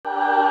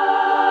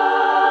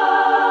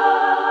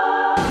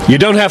You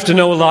don't have to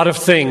know a lot of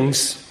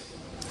things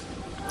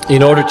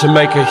in order to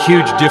make a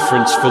huge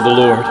difference for the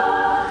Lord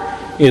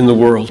in the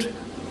world.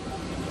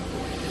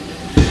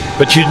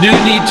 But you do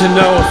need to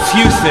know a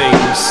few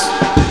things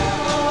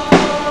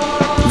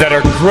that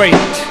are great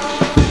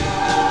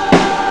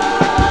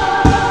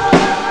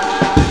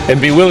and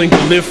be willing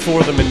to live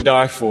for them and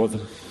die for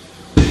them.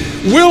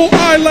 Will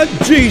I let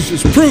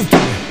Jesus prove to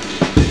me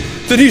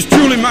that He's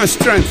truly my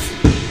strength?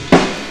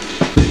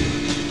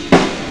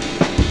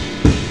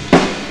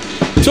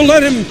 To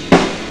let Him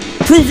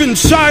prove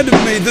inside of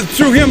me that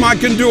through Him I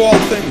can do all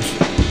things.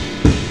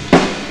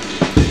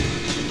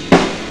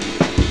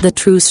 The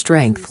True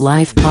Strength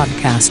Life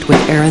Podcast with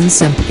Aaron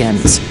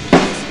Simpkins.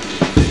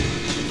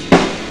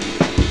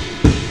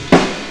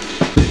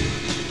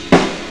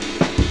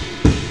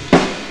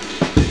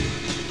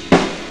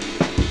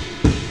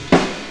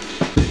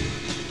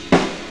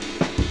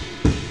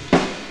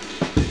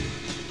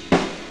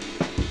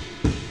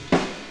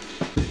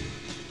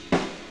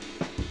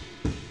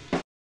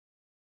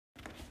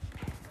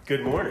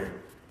 Good morning.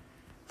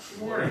 Good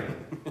morning.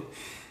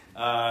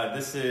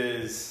 This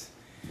is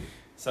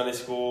Sunday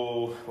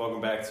School. Welcome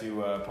back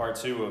to part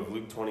 2 of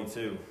Luke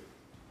 22.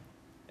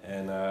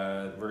 And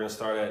we're going to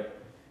start at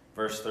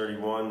verse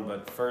 31.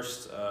 But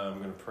first, I'm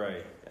going to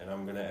pray. And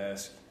I'm going to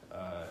ask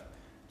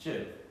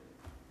Jim,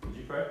 would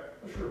you pray?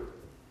 Sure.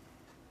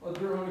 Well,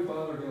 dear Heavenly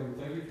Father, again,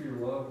 thank you for your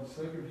love.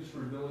 Thank you just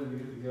for the ability to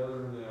get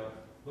together and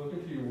look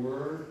into your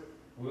word.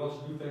 We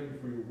also do thank you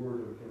for your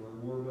word. We can learn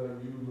more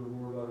about you, learn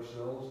more about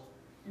ourselves.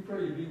 We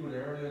pray you be with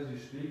Aaron as he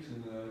speaks,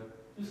 and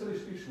just that he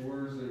speaks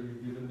words that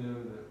you've given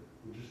him that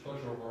will just touch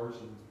our hearts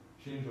and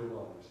change our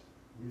lives.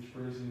 We just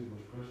praise you in his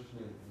most precious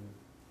name.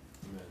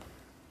 Amen.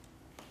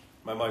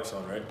 My mic's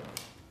on, right?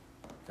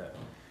 Okay.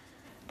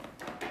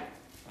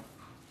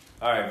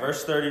 All right,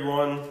 verse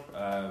 31.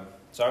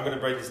 So I'm going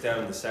to break this down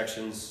into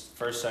sections.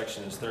 First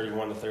section is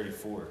 31 to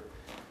 34.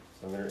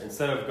 So I'm going to,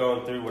 instead of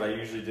going through what I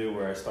usually do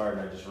where I start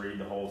and I just read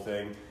the whole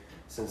thing,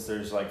 since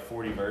there's like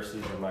 40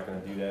 verses, I'm not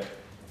going to do that.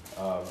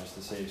 Just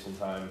to save some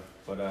time.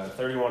 But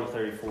 31 to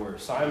 34.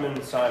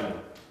 Simon, Simon,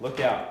 look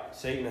out.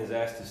 Satan has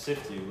asked to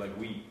sift you like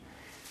wheat.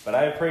 But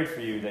I have prayed for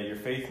you that your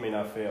faith may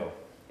not fail.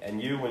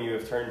 And you, when you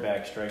have turned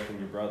back, strengthen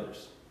your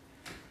brothers.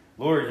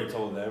 Lord, he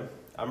told them,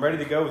 I'm ready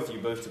to go with you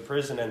both to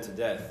prison and to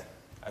death.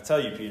 I tell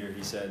you, Peter,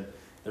 he said,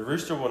 the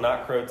rooster will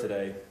not crow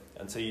today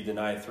until you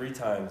deny 3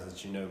 times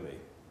that you know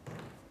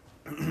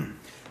me.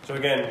 So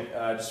again,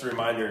 just a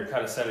reminder,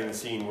 kind of setting the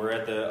scene. We're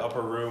at the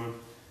upper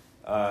room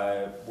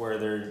where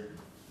they're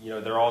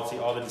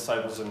all the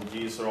disciples and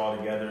Jesus are all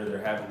together.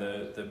 They're having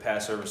the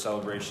Passover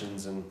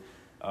celebrations, and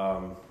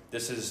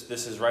this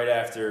is right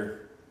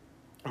after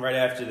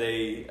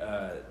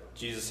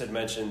Jesus had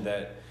mentioned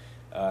that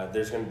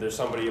there's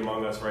somebody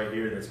among us right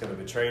here that's going to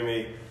betray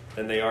me.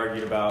 Then they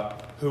argued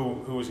about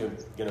who's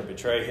going to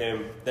betray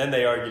him. Then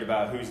they argued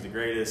about who's the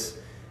greatest,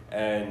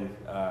 and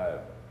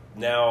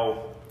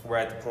now we're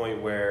at the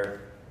point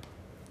where,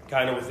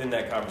 kind of within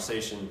that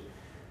conversation,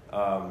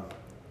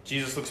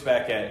 Jesus looks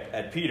back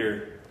at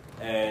Peter.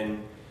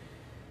 And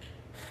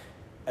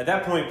at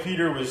that point,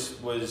 Peter is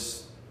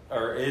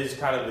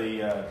kind of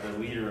the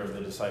leader of the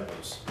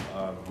disciples,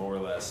 more or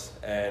less.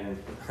 And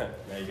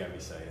now you got me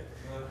saying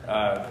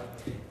it.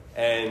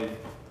 And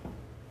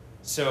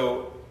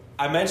so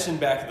I mentioned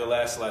back at the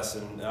last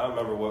lesson, I don't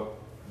remember what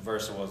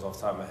verse it was off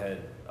the top of my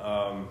head.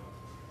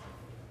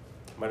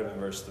 Might have been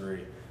verse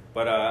 3.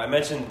 But I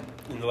mentioned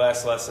in the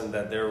last lesson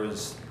that there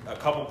was a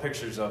couple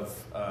pictures of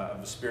a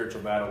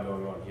spiritual battle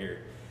going on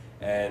here.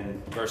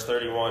 And verse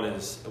 31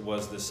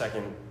 was the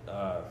second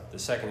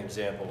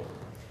example.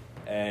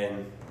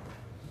 And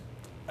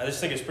I just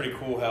think it's pretty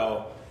cool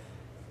how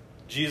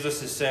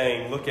Jesus is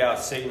saying, look out,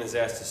 Satan has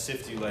asked to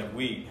sift you like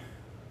wheat,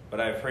 but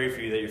I pray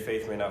for you that your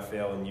faith may not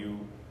fail, and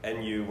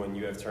you when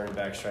you have turned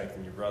back,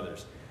 strengthen your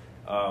brothers.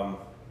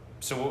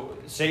 So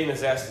Satan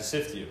has asked to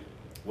sift you.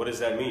 What does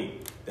that mean?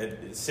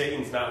 That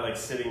Satan's not like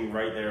sitting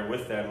right there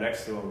with them,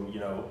 next to them,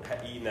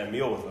 eating that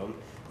meal with them.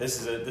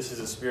 This is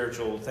a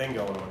spiritual thing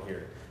going on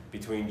here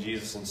between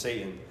Jesus and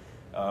Satan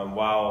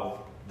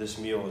while this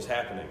meal is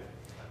happening.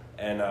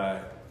 And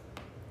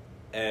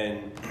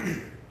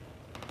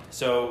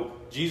so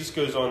Jesus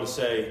goes on to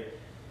say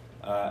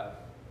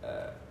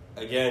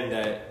again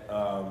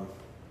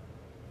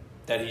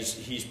that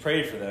he's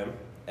prayed for them,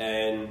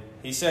 and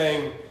he's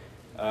saying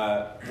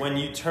at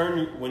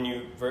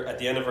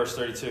the end of verse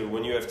 32,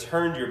 when you have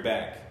turned your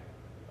back,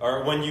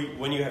 or when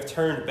you have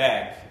turned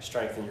back,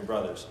 strengthen your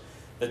brothers.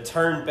 The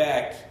turn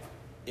back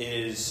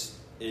is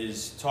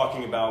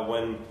talking about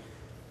when,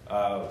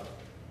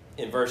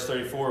 in verse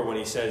 34, when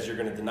he says, you're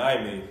going to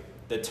deny me,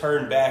 the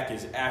turn back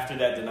is after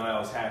that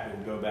denial has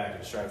happened, go back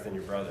and strengthen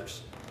your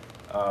brothers.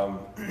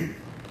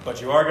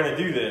 But you are going to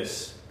do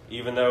this,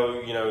 even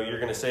though, you're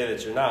going to say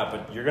that you're not,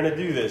 but you're going to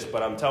do this,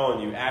 but I'm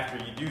telling you, after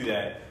you do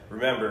that,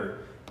 remember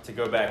to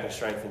go back and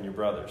strengthen your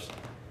brothers.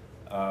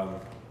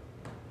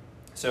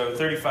 So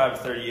 35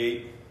 to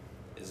 38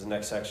 is the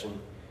next section.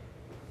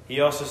 He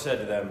also said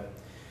to them,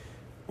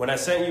 When I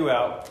sent you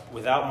out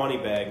without money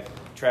bag,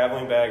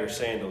 traveling bag, or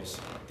sandals,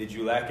 did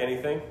you lack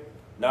anything?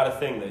 Not a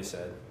thing, they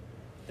said.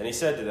 Then he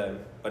said to them,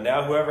 but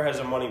now whoever has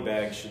a money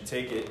bag should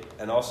take it,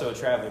 and also a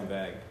traveling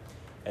bag.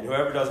 And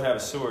whoever doesn't have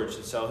a sword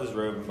should sell his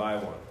robe and buy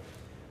one.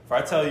 For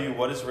I tell you,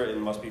 what is written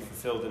must be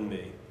fulfilled in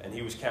me. And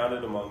he was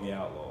counted among the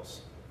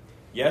outlaws.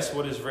 Yes,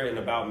 what is written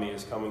about me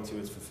is coming to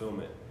its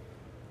fulfillment.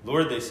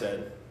 Lord, they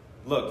said,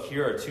 look,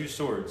 here are 2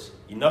 swords.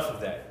 Enough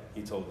of that,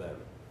 he told them.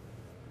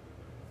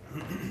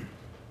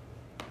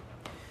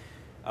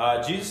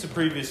 Jesus had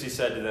previously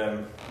said to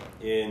them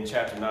in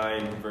chapter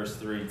 9, verse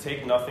 3,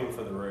 take nothing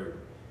for the road.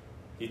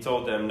 He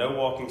told them, no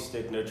walking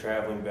stick, no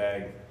traveling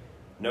bag,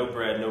 no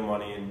bread, no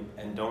money,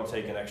 and don't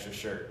take an extra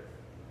shirt.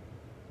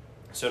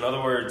 So in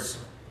other words,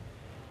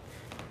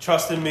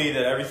 trust in me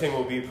that everything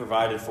will be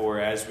provided for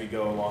as we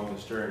go along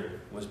this journey.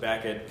 Was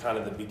back at kind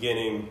of the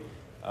beginning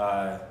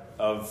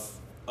of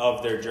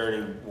their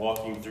journey,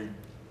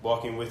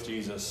 walking with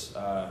Jesus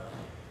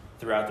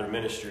throughout their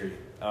ministry.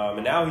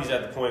 And now he's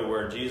at the point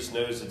where Jesus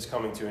knows it's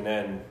coming to an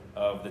end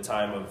of the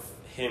time of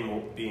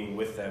him being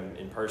with them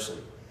in person.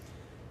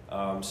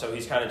 So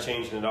he's kind of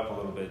changing it up a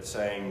little bit,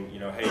 saying,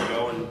 hey,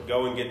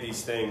 go and get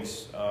these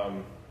things. A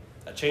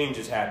change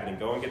is happening.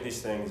 Go and get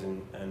these things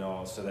and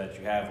all, so that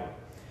you have them.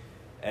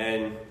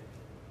 And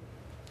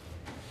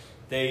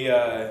they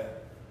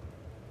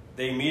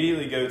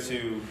immediately go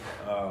to,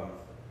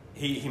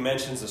 he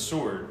mentions a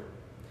sword,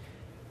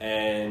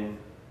 and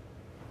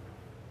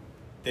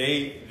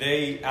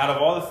they out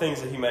of all the things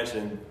that he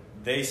mentioned,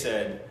 they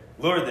said,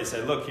 Lord, they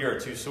said, look, here are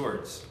 2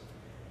 swords.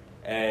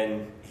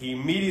 And he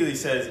immediately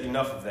says,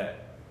 enough of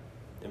that,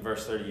 in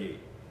verse 38.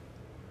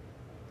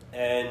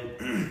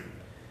 And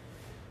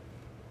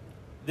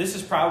this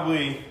is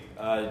probably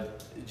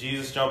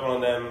Jesus jumping on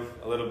them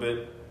a little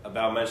bit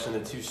about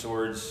mentioning the 2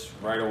 swords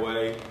right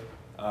away,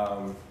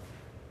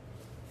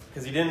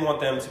 because he didn't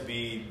want them to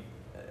be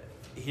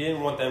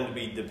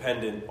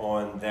dependent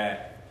on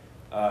that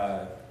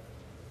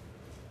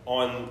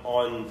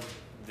on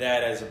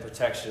that as a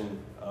protection,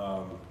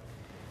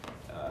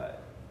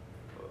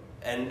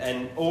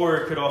 or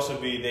it could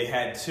also be they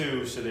had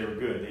 2, so they were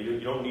good.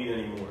 You don't need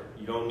any more.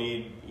 You don't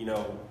need, you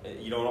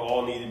don't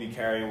all need to be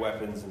carrying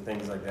weapons and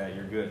things like that.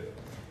 You're good.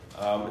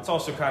 It's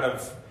also kind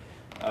of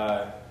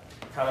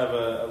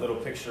a little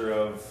picture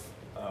of,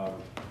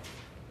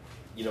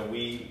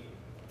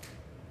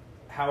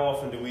 how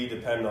often do we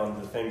depend on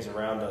the things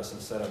around us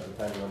instead of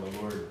depending on the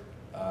Lord,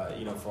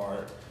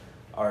 for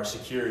our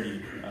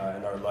security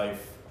and our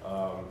life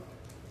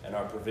and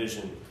our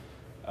provision.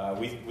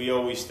 We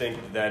always think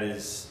that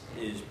is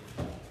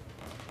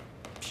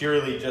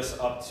purely just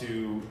up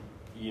to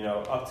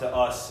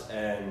us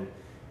and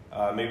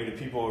maybe the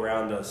people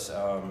around us,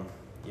 and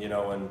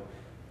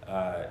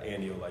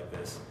Andy will like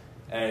this.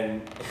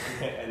 And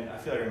I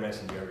feel like I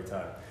mention you every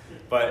time.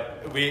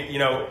 But we,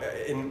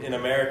 in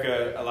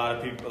America, a lot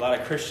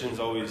of Christians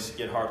always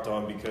get harped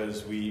on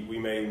because we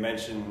may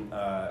mention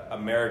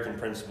American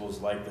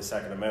principles like the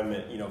Second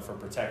Amendment, for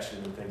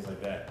protection and things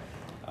like that,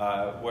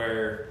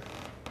 where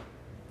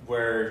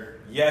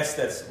yes,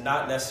 that's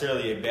not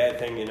necessarily a bad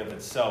thing in of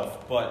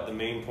itself, but the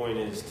main point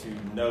is to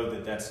know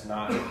that that's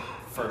not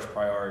first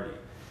priority.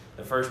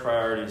 The first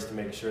priority is to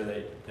make sure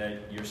that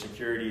your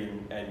security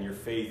and your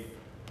faith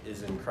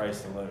is in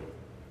Christ alone.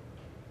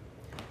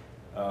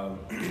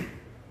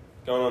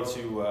 Going on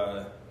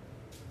to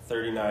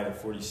 39 to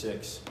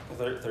 46.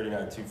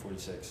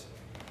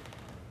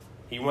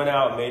 He went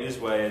out and made his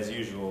way, as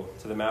usual,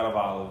 to the Mount of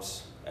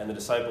Olives, and the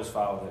disciples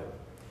followed him.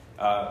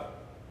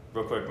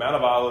 Real quick, Mount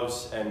of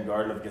Olives and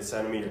Garden of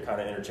Gethsemane are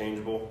kind of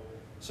interchangeable.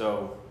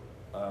 So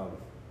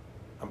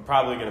I'm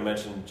probably going to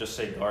just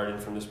say garden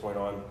from this point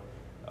on,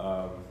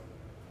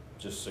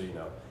 just so you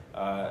know.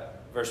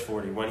 Verse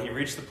 40, when he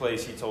reached the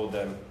place, he told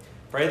them,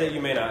 pray that you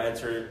may not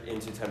enter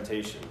into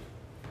temptation.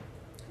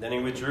 Then he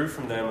withdrew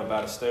from them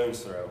about a stone's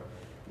throw,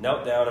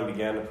 knelt down and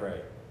began to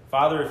pray.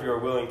 Father, if you are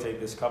willing, take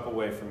this cup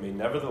away from me.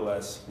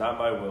 Nevertheless, not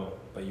my will,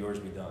 but yours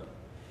be done.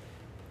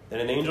 Then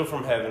an angel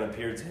from heaven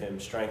appeared to him,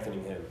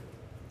 strengthening him.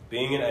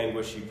 Being in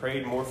anguish, he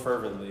prayed more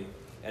fervently,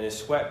 and his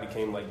sweat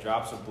became like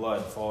drops of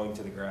blood falling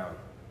to the ground.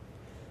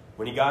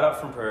 When he got up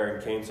from prayer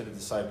and came to the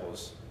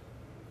disciples,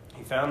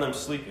 he found them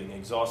sleeping,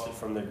 exhausted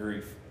from their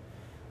grief.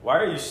 Why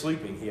are you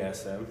sleeping? He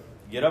asked them.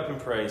 Get up and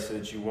pray so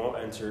that you won't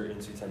enter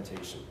into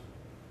temptation.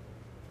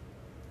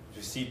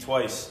 You see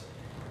twice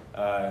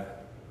right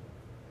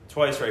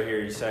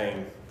here, he's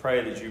saying,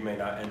 pray that you may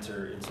not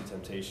enter into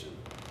temptation.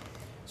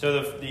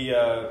 So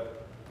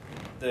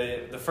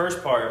the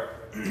first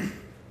part,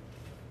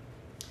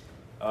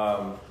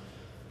 and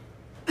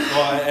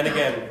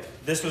again,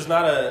 this was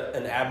not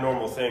an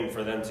abnormal thing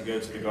for them to go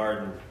to the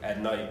garden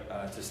at night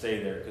to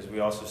stay there, because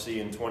we also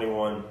see in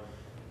 21,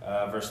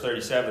 verse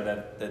 37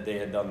 that they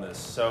had done this.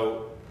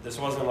 So this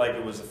wasn't like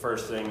it was the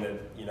first thing that,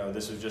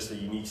 this was just a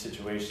unique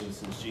situation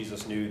since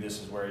Jesus knew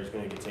this is where he's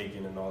going to get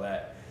taken and all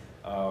that.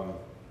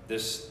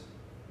 This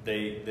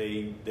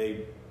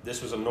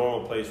was a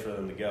normal place for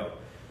them to go.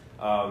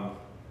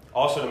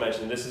 Also to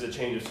mention, this is a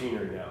change of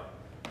scenery now.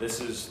 This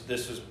was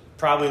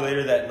probably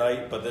later that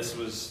night, but this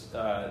was,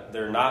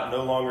 they're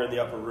no longer in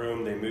the upper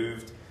room. They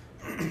moved.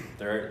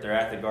 They're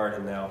at the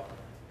garden now.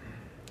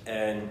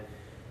 And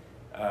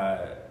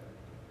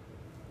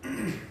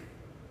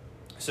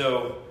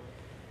so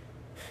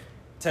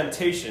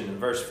temptation in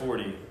verse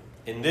 40.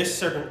 In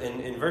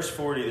verse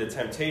 40, the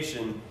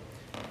temptation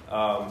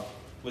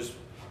was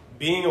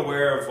being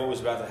aware of what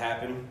was about to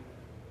happen.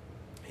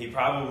 He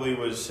probably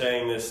was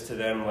saying this to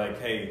them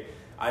like, hey,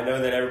 I know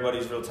that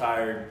everybody's real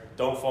tired.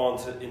 Don't fall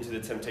into the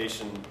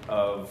temptation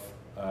of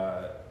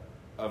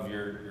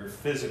your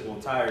physical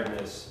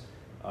tiredness.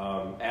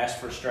 Ask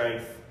for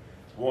strength.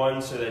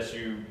 One, so that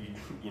you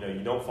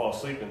don't fall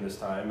asleep in this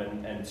time,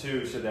 and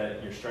two, so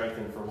that you're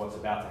strengthened for what's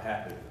about to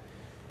happen.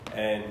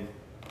 And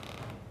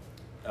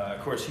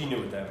of course, he knew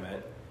what that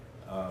meant,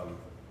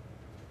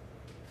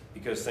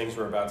 because things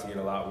were about to get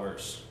a lot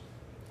worse.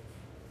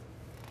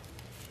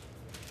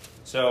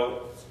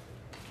 So,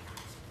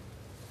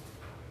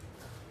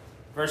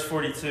 verse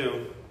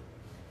 42.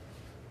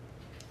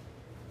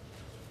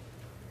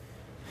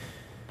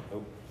 Oh,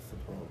 flip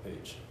the wrong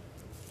page.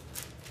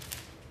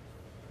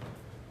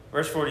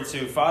 Verse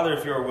 42, Father,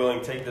 if you are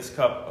willing, take this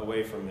cup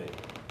away from me.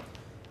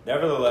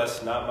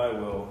 Nevertheless, not my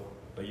will,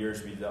 but yours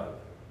be done.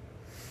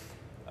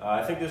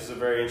 I think this is a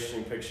very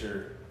interesting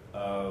picture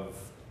of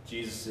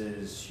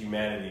Jesus'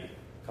 humanity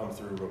come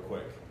through real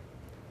quick.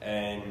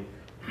 And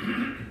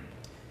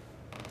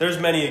there's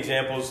many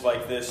examples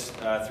like this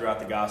throughout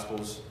the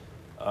Gospels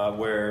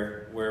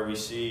where we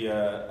see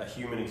a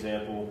human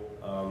example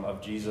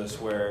of Jesus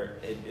where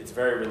it's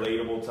very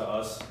relatable to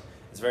us.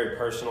 It's very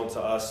personal to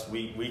us.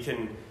 We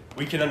can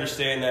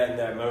understand that in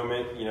that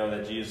moment,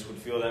 that Jesus would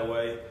feel that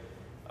way.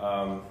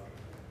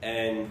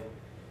 And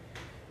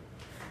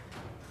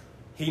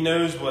he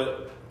knows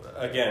what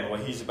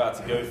he's about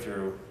to go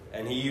through.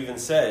 And he even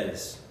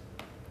says,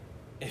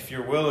 if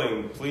you're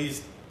willing,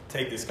 please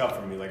take this cup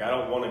from me. Like, I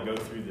don't want to go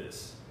through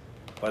this.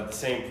 But at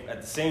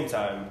the same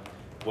time,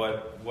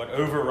 what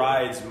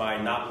overrides my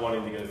not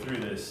wanting to go through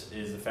this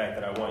is the fact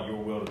that I want your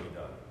will to be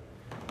done.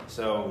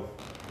 So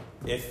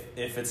if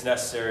it's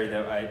necessary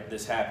that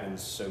this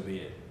happens, so be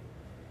it.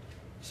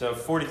 So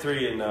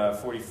 43 and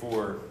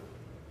 44,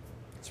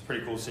 it's a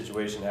pretty cool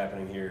situation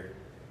happening here.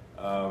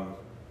 I'll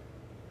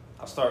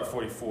start at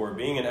 44.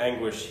 Being in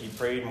anguish, he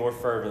prayed more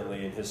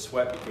fervently, and his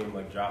sweat became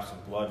like drops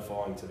of blood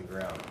falling to the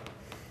ground.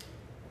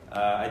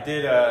 I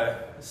did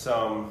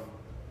some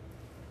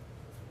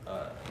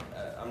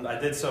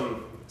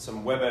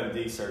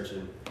WebMD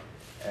searching,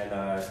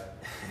 and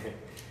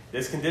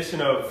this condition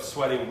of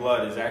sweating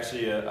blood is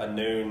actually a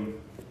known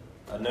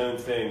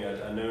thing,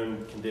 a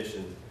known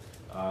condition.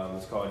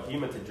 It's called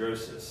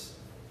hematidrosis.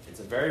 It's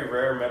a very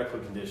rare medical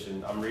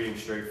condition. I'm reading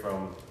straight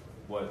from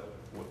what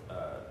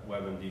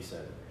WebMD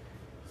said.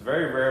 It's a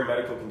very rare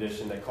medical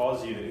condition that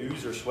causes you to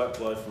ooze or sweat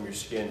blood from your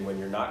skin when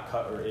you're not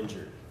cut or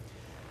injured.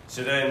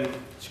 So then,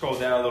 scroll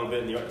down a little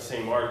bit in the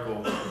same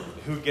article,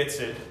 who gets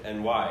it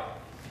and why?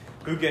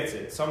 Who gets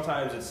it?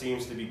 Sometimes it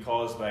seems to be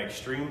caused by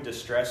extreme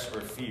distress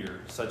or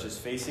fear, such as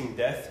facing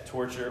death,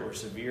 torture, or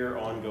severe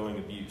ongoing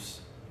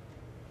abuse.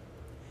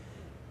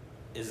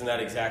 Isn't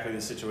that exactly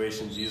the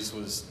situation Jesus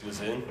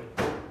was in?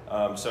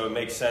 So it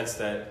makes sense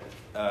that,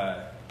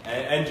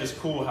 and just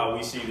cool how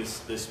we see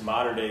this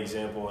modern day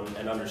example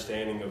and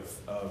understanding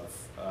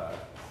of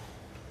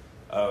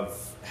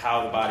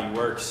how the body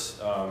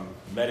works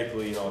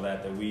medically and all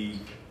that we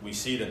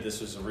see that this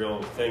was a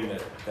real thing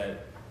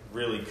that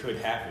really could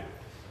happen.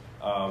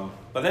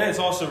 But then it's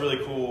also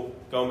really cool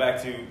going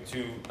back to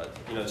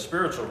the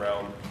spiritual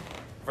realm.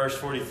 Verse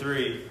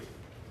 43.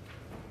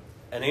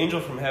 An angel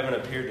from heaven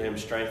appeared to him,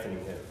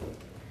 strengthening him.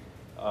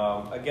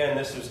 Again,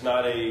 this is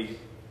not an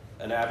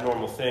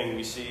abnormal thing.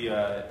 We see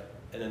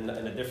in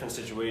a different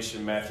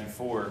situation, Matthew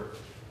 4.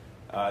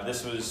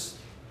 This was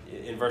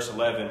in verse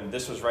 11.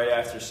 This was right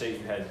after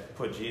Satan had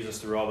put Jesus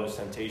through all those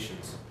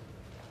temptations.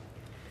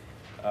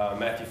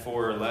 Matthew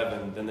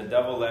 4:11. Then the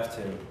devil left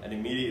him, and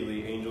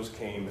immediately angels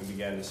came and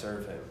began to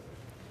serve him.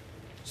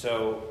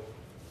 So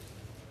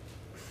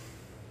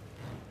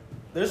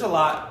there's a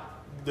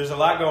lot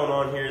going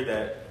on here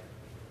that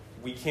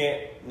we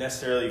can't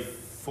necessarily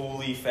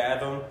fully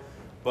fathom,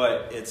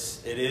 but it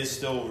is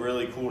still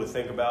really cool to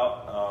think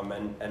about,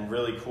 and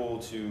really cool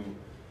to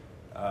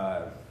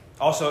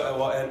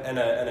also and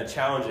a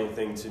challenging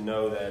thing to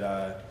know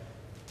that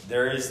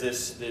there is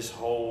this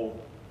whole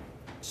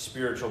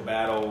spiritual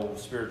battle,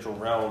 spiritual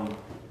realm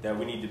that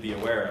we need to be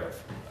aware of.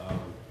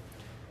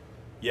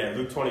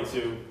 Luke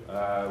 22,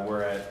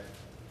 we're at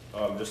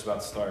just about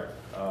to start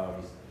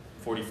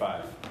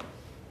 45,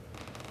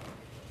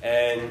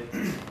 and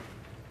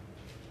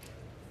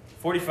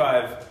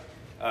 45,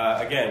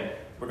 again,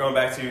 we're going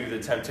back to the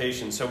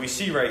temptation. So we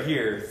see right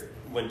here,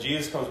 when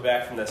Jesus comes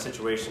back from that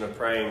situation of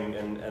praying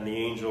and the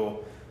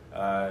angel,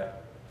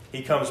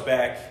 he comes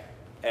back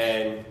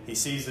and he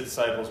sees the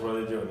disciples. What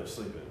are they doing? They're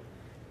sleeping.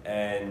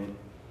 And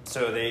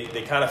so they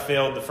kind of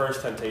failed the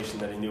first temptation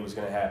that he knew was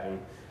going to happen.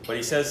 But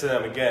he says to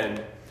them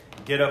again,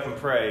 get up and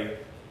pray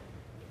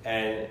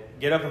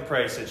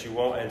so that you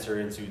won't enter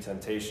into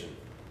temptation.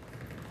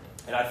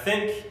 And I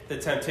think the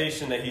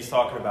temptation that he's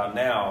talking about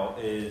now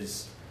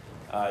is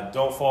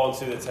don't fall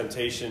into the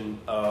temptation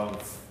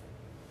of,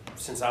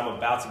 since I'm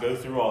about to go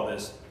through all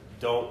this,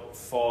 don't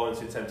fall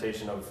into the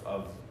temptation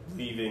of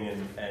leaving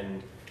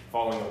and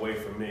falling away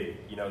from me,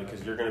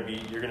 because you're going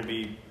to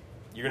be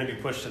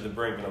pushed to the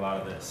brink in a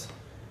lot of this,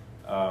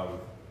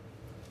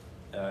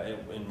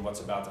 in what's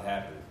about to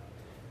happen.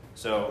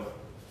 So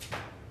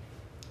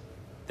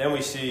then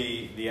we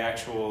see the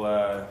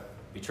actual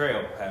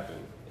betrayal happen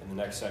in the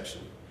next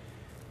section,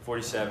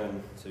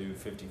 47 to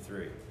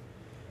 53.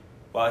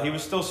 While he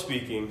was still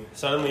speaking,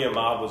 suddenly a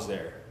mob was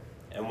there,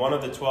 and one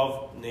of the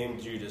 12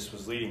 named Judas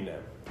was leading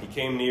them. He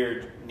came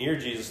near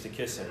Jesus to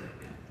kiss him.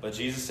 But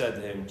Jesus said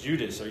to him,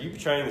 "Judas, are you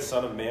betraying the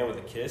Son of Man with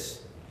a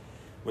kiss?"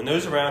 When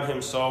those around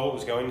him saw what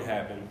was going to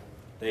happen,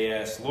 they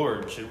asked,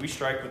 "Lord, should we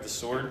strike with the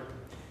sword?"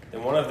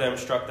 Then one of them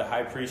struck the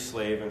high priest's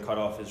slave and cut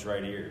off his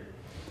right ear.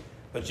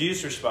 But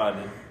Jesus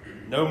responded,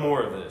 "No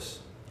more of this."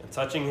 And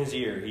touching his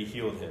ear, he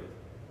healed him.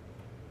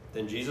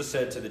 Then Jesus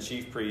said to the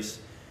chief priests,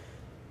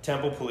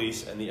 temple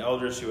police, and the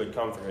elders who had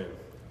come for him,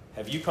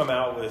 "Have you come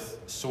out with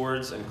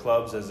swords and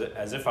clubs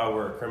as if I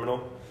were a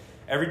criminal?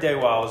 Every day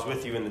while I was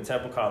with you in the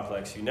temple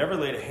complex, you never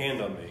laid a hand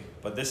on me,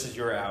 but this is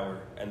your hour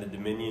and the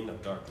dominion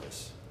of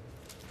darkness."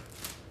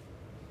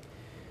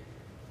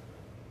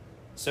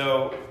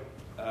 So,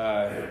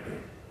 a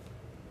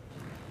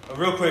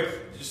real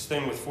quick just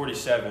thing with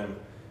 47,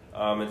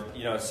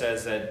 it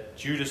says that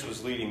Judas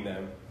was leading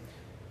them.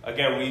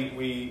 Again,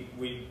 we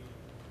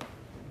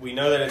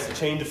know that it's a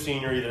change of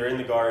scenery. They're in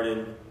the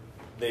garden.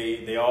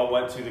 They all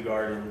went to the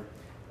garden,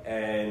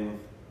 and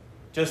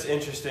just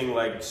interesting.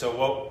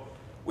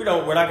 We're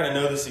not going to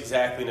know this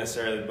exactly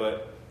necessarily,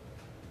 but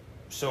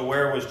so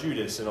where was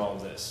Judas in all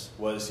of this?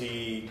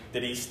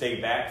 Did he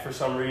stay back for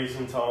some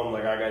reason? Tell him,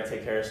 I got to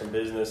take care of some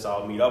business.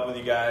 I'll meet up with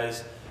you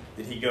guys.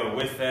 Did he go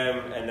with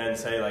them and then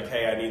say,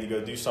 hey, I need to go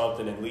do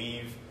something and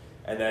leave?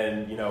 And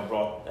then,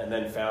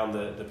 found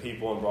the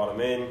people and brought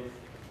them in.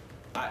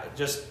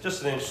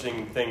 Just an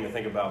interesting thing to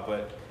think about.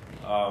 But,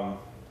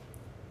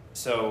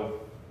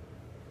 so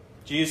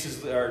Judas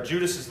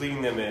is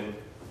leading them in.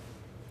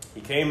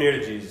 He came near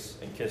to Jesus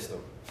and kissed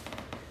him.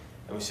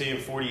 And we see in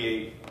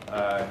 48,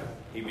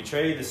 he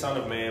betrayed the Son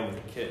of Man with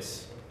a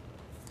kiss.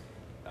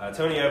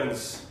 Tony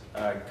Evans'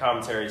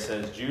 commentary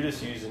says,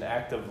 Judas used an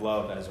act of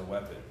love as a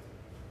weapon.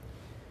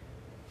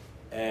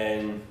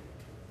 And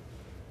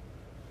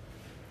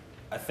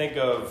I think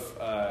of,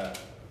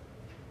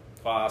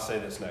 I'll say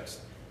this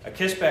next. A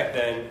kiss back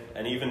then,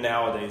 and even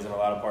nowadays in a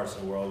lot of parts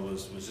of the world,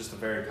 was just a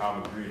very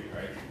common greeting,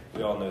 right?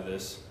 We all know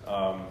this.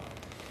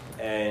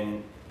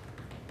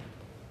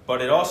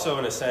 But it also,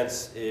 in a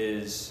sense,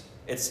 it's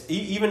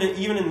even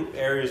in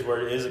areas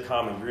where it is a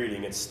common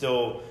greeting, it's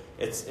still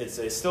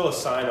a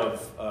sign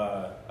of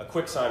a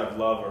quick sign of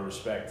love or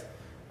respect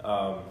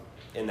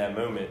in that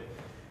moment.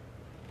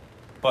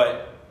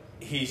 But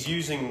he's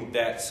using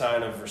that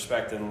sign of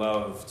respect and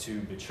love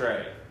to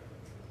betray.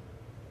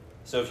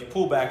 So if you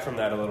pull back from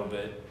that a little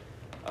bit,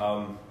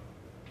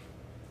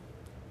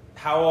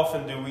 how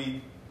often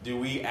do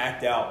we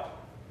act out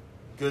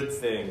good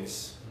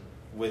things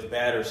with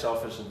bad or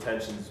selfish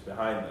intentions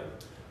behind them,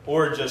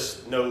 or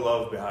just no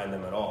love behind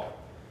them at all?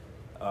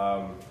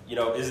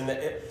 Isn't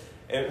it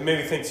made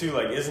me think too,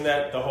 isn't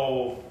that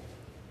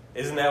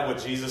what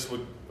Jesus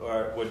would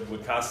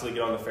constantly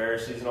get on the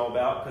Pharisees and all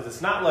about? Because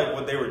it's not like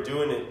what they were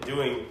doing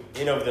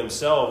in of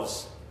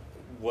themselves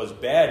was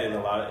bad, and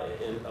a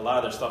lot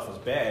of their stuff was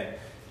bad.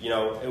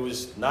 It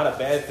was not a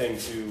bad thing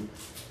to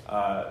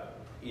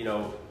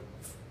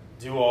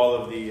do all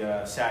of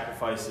the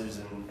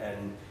sacrifices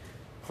and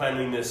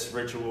cleanliness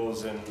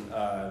rituals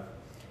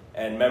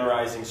and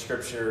memorizing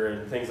scripture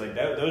and things like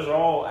that. Those are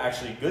all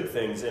actually good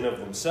things in of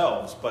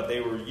themselves, but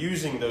they were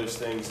using those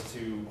things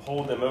to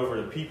hold them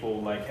over to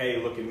people, like,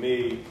 hey, look at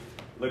me,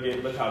 look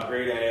how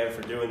great I am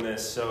for doing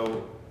this.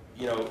 So,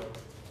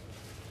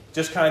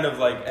 just kind of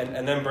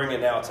and then bring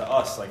it now to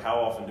us, how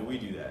often do we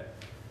do that?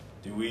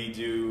 Do we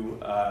do,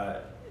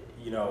 how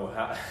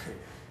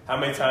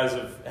many times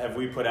have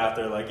we put out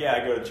there, yeah,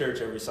 I go to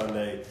church every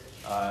Sunday,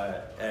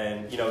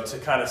 and, to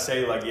kind of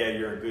say, yeah,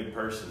 you're a good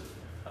person.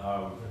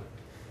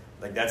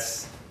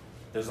 There's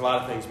a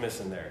lot of things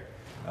missing there.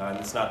 And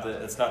it's not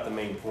the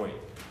main point.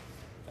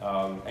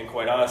 And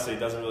quite honestly, it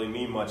doesn't really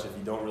mean much if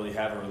you don't really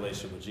have a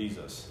relationship with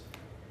Jesus.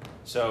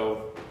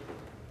 So,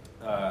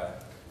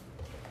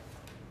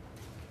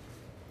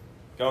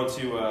 going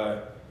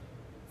to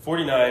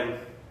 49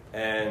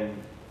 and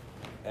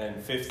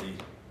 50.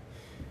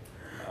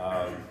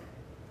 I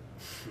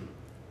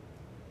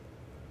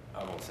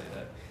won't say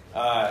that.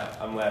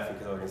 I'm laughing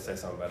because I was going to say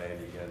something about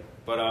Andy again.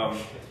 But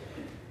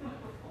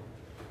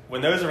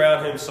when those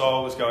around him saw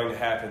what was going to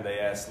happen, they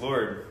asked,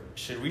 "Lord,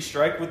 should we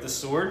strike with the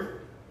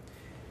sword?"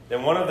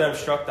 Then one of them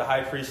struck the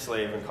high priest's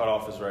slave and cut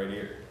off his right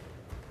ear.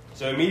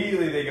 So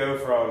immediately they go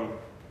from,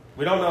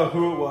 we don't know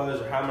who it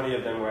was or how many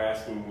of them were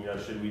asking,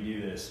 should we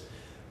do this?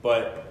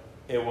 But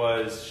it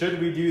was,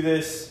 should we do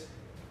this?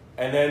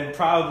 And then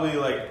probably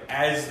like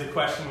as the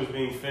question was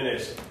being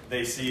finished,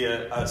 they see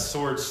a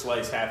sword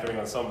slice happening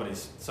on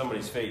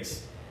somebody's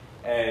face.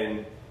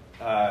 And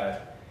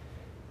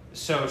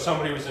so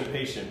somebody was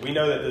impatient. We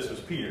know that this was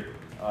Peter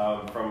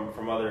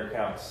from other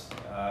accounts.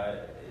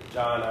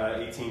 John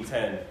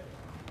 18:10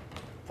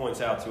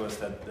 points out to us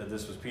that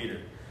this was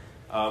Peter,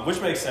 which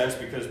makes sense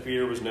because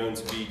Peter was known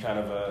to be kind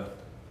of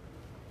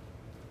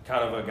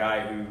a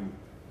guy who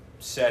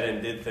said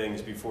and did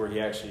things before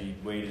he actually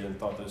waited and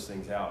thought those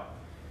things out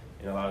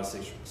in a lot of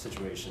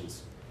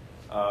situations.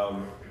 But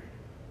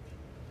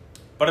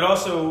it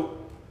also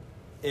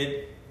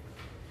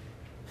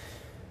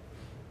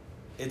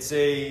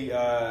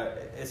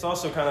it's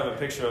also kind of a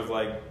picture of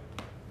like,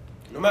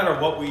 no matter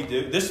what we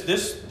do,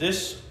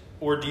 this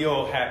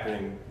ordeal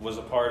happening was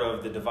a part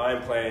of the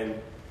divine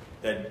plan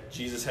that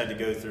Jesus had to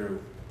go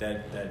through,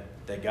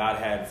 that God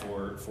had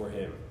for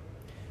him.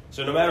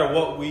 So no matter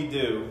what we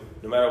do,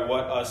 no matter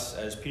what us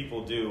as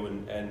people do,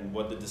 and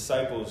what the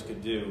disciples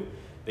could do,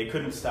 they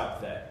couldn't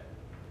stop that.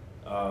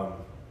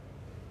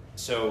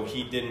 So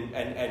he didn't,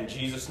 and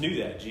Jesus knew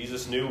that.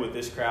 Jesus knew with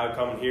this crowd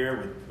coming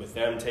here, with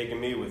them taking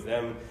me, with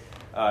them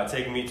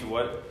taking me to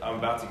what I'm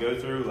about to go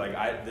through,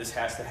 like this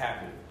has to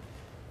happen.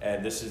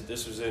 And this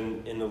was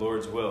in the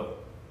Lord's will.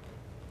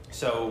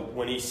 So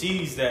when he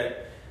sees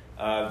that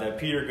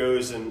Peter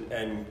goes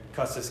and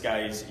cuts this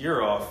guy's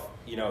ear off,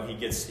 he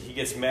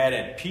gets mad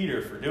at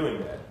Peter for doing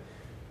that.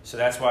 So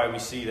that's why we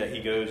see that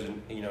he goes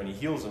and he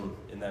heals him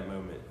in that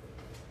moment.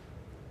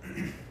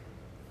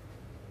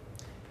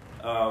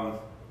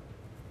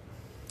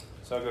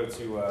 So I'll go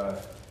to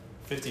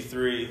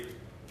 53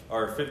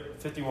 or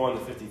 51 to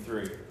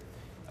 53,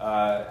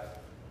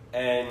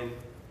 and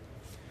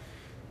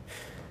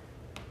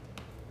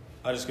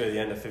I'll just go to the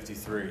end of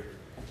 53.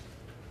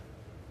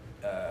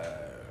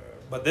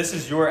 But this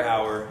is your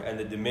hour and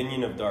the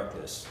dominion of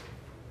darkness.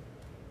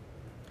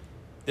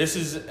 This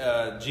is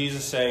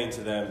Jesus saying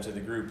to them, to the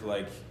group,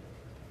 like,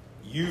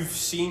 you've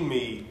seen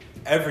me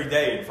every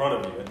day in front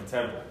of you at the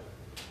temple,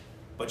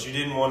 but you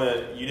didn't want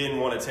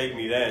to take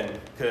me then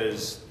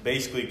because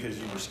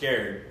you were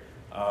scared,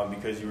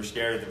 because you were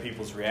scared of the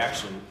people's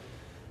reaction.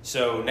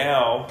 So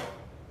now,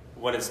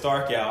 when it's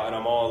dark out and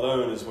I'm all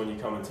alone, is when you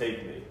come and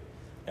take me.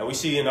 And we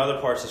see in other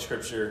parts of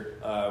Scripture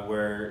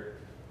where,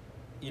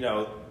 in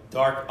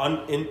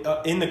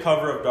the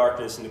cover of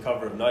darkness and the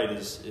cover of night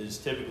is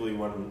typically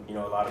when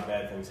a lot of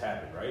bad things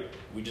happen, right?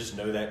 We just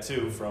know that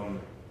too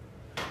from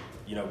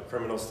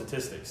criminal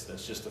statistics.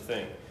 That's just a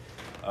thing.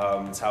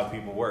 It's how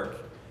people work,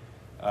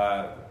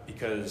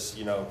 because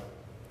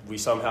we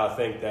somehow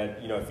think that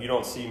if you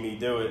don't see me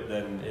do it,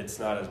 then it's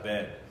not as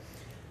bad.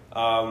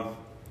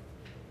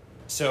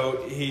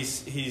 So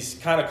he's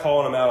kind of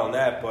calling them out on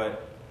that,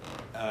 but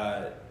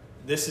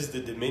this is the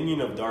dominion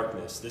of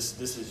darkness.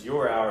 This is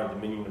your hour,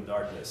 dominion of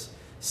darkness.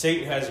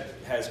 Satan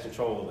has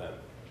control of them,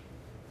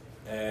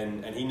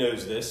 and he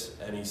knows this,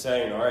 and he's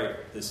saying, all right,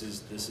 this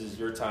is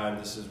your time.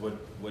 This is what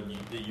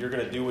you're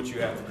going to do. What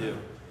you have to do.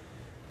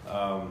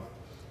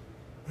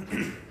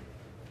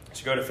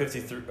 So go to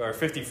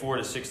 54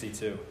 to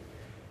 62.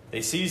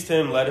 They seized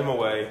him, led him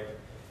away,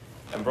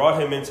 and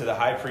brought him into the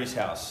high priest's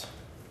house.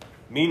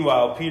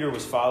 Meanwhile, Peter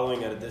was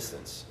following at a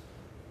distance.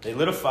 They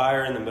lit a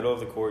fire in the middle of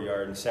the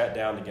courtyard and sat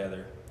down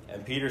together,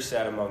 and Peter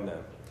sat among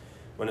them.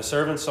 When a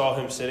servant saw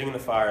him sitting in the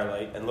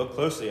firelight and looked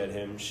closely at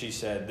him, she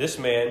said, "This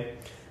man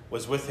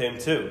was with him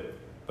too."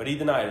 But he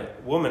denied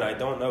it. "Woman, I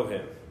don't know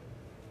him."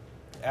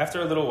 After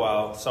a little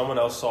while, someone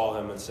else saw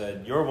him and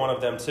said, "You're one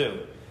of them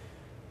too."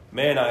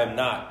 "Man, I am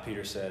not,"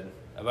 Peter said.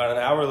 About an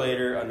hour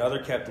later, another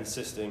kept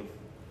insisting,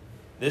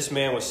 "This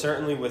man was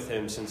certainly with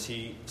him, since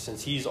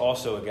he's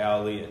also a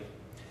Galilean."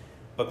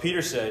 But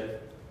Peter said,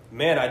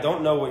 "Man, I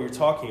don't know what you're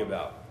talking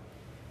about."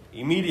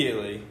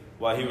 Immediately,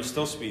 while he was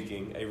still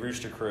speaking, a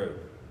rooster crowed.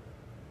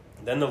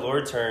 Then the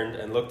Lord turned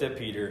and looked at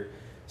Peter.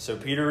 So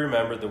Peter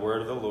remembered the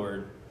word of the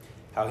Lord,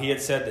 how he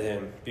had said to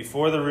him,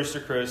 "Before the rooster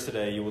crows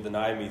today, you will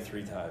deny me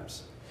 3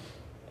 times."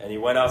 And he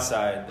went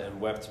outside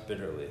and wept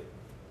bitterly.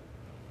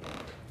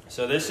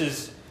 So this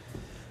is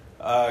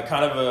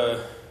kind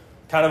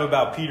of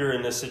about Peter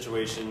in this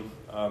situation,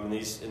 in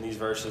these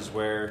verses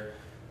where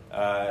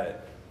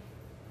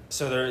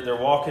so they're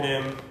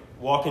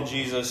walking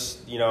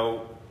Jesus,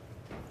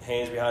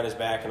 hands behind his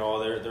back and all.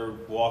 They're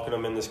walking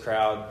him in this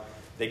crowd.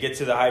 They get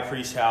to the high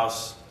priest's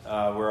house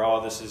where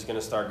all this is going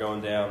to start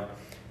going down,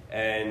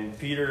 and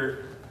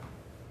Peter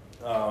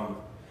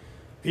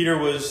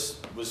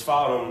was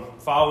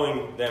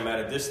following them at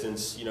a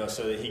distance,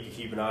 so that he could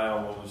keep an eye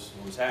on what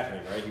was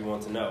happening. Right, he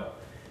wanted to know,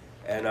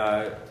 and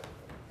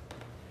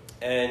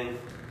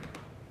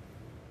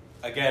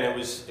again it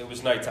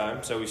was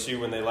nighttime. So we see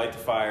when they light the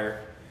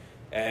fire,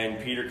 and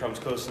Peter comes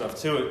close enough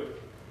to it.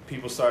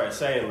 People started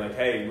saying, like,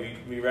 "Hey,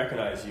 we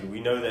recognize you. We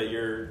know that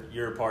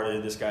you're a part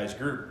of this guy's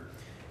group,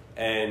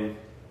 and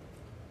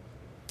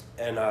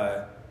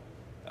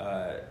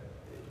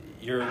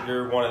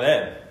you're one of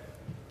them."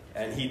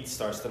 And he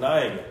starts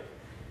denying it.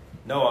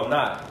 "No, I'm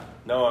not.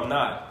 No, I'm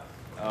not."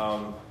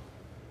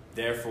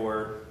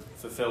 Therefore,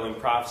 self-fulfilling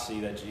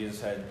prophecy that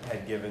Jesus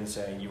had given,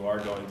 saying, you are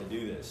going to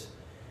do this.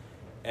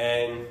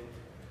 And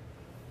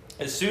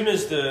as soon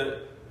as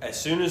the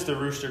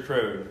rooster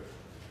crowed,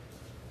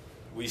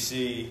 we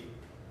see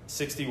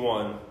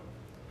 61.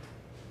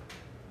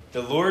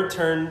 The Lord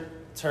turned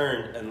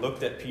and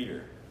looked at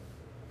Peter.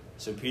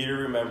 So Peter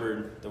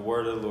remembered the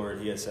word of the Lord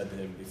he had said to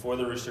him, before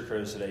the rooster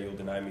crows today, you'll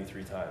deny me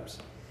 3 times.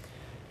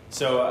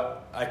 So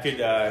I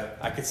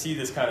could see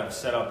this kind of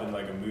set up in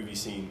like a movie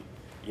scene,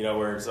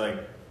 where it's like,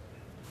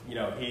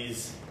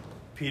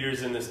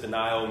 Peter's in this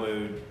denial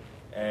mood,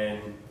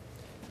 and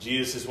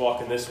Jesus is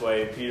walking this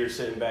way, Peter's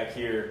sitting back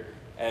here,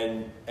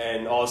 and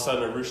all of a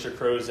sudden a rooster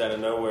crows out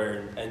of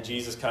nowhere, and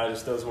Jesus kind of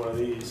just does one of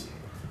these,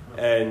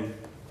 and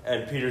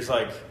Peter's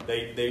like,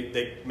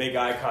 they make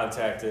eye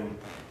contact, and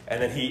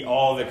then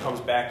all of it comes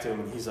back to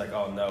him, and he's like,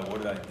 oh no,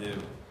 what did I do?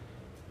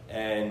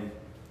 And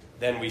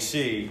then we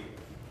see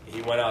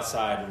he went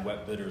outside and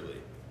wept bitterly.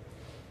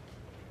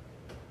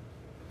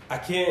 I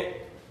can't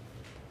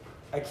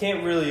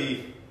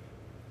really,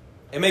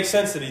 it makes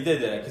sense that he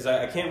did that, because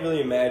I can't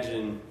really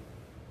imagine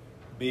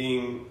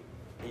being,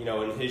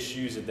 in his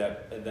shoes at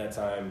that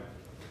time,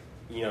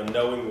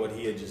 knowing what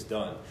he had just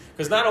done.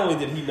 Because not only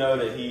did he know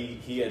that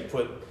he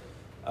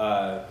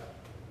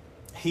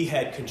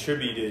had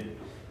contributed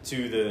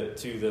to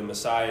the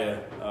Messiah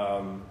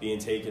being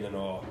taken and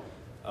all,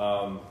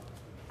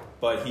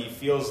 but he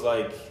feels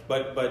like,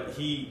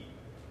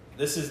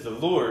 this is the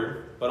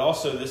Lord, but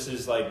also this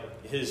is like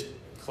his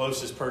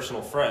closest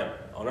personal friend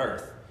on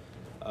earth.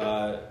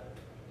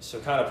 So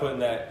kind of putting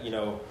that,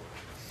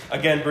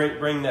 again,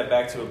 bring that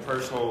back to a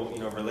personal,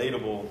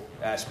 relatable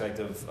aspect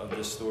of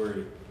this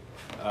story,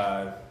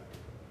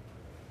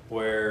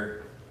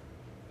 where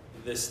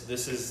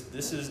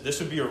this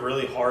would be a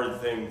really hard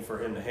thing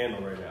for him to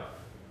handle right now.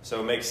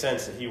 So it makes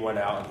sense that he went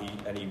out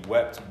and he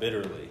wept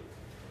bitterly.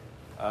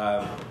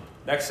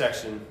 Next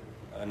section,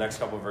 next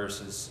couple of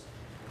verses.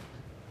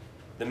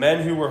 The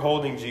men who were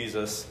holding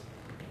Jesus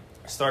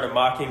started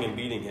mocking and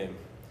beating him.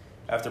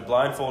 After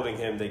blindfolding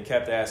him, they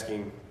kept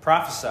asking,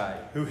 "Prophesy,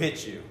 who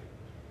hit you?"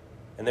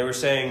 And they were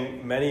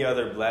saying many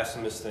other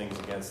blasphemous things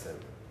against him.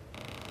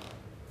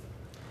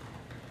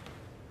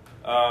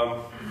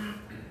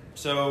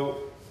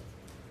 So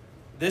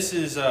this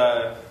is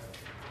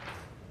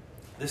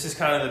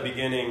kind of the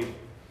beginning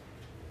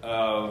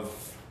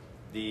of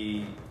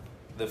the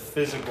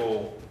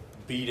physical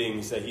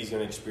beatings that he's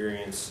going to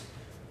experience,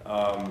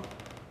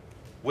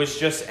 which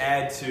just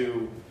add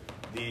to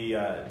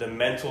the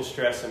mental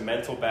stress and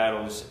mental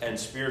battles and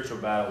spiritual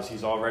battles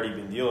he's already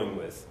been dealing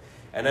with.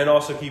 And then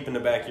also keep in the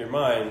back of your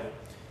mind,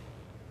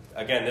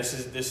 again, this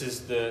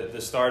is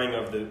the starting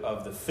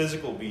of the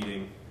physical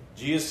beating.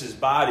 Jesus'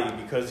 body,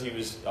 because he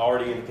was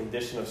already in a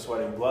condition of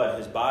sweating blood,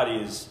 his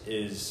body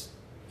is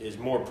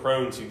more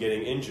prone to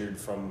getting injured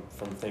from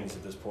things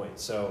at this point.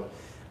 So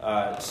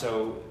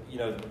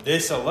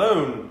this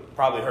alone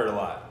probably hurt a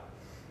lot.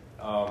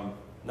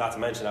 Not to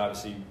mention,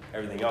 obviously,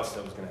 everything else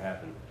that was going to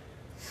happen.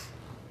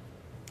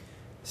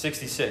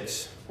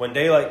 66. When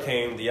daylight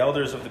came, the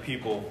elders of the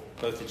people,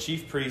 both the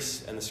chief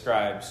priests and the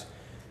scribes,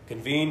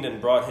 convened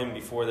and brought him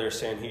before their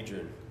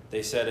Sanhedrin.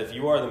 They said, "If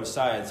you are the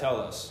Messiah, tell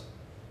us."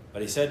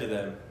 But he said to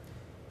them,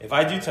 "If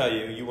I do tell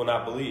you, you will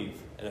not believe,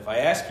 and if I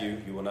ask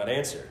you, you will not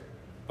answer.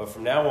 But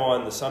from now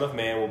on, the Son of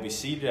Man will be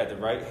seated at the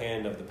right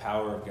hand of the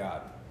power of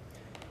God."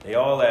 They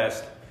all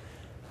asked,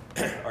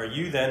 "Are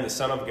you then the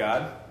Son of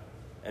God?"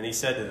 And he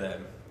said to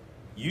them,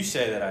 "You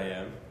say that I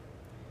am."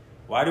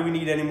 "Why do we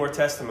need any more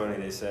testimony?"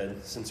 they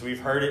said, "since we've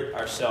heard it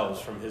ourselves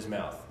from his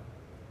mouth."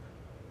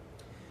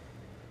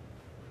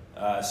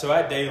 So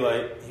at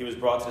daylight, he was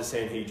brought to the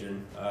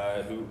Sanhedrin,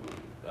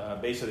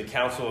 basically the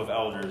council of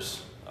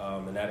elders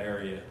in that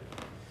area,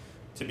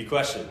 to be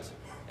questioned.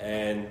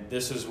 And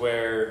this is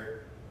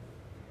where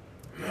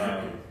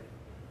they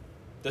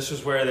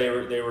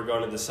were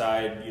going to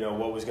decide,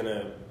 what was going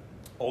to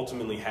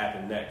ultimately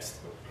happen next.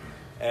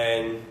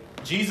 And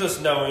Jesus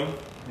knowing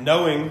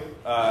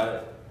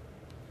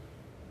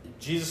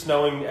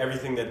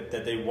everything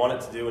that they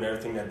wanted to do and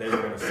everything that they were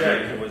going to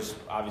say, was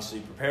obviously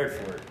prepared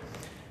for it.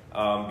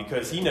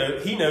 Because he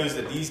knows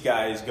that these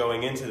guys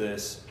going into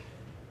this,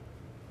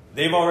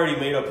 they've already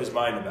made up his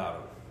mind about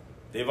him.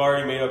 They've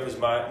already made up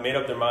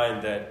their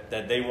mind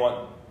that they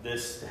want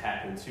this to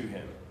happen to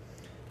him.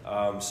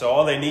 So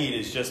all they need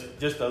is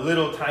just a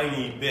little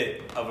tiny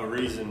bit of a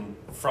reason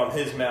from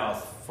his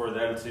mouth for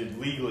them to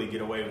legally get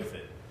away with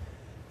it,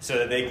 so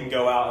that they can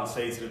go out and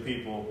say to the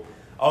people,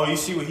 "Oh, you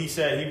see what he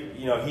said?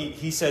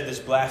 He said this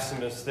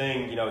blasphemous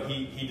thing.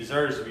 He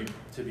deserves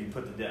to be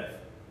put to death."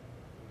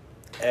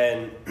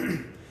 And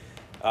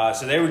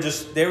so they were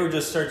just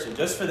searching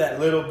just for that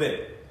little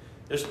bit,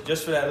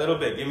 just for that little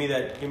bit. Give me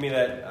that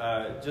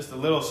just a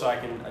little, so I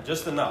can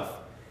just enough.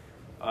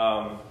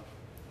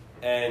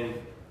 And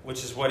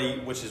which is what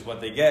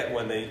they get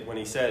when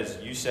he says,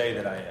 "You say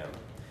that I am,"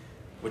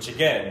 which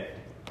again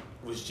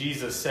was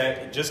Jesus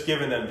just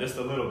giving them just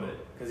a little bit,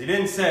 because he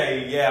didn't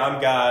say, "Yeah, I'm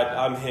God,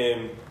 I'm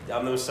him,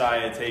 I'm the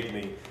Messiah, take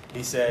me."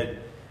 He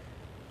said,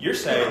 "You're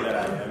saying that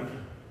I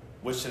am."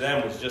 which to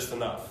them was just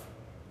enough.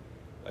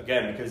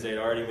 Again, because they had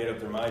already made up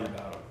their mind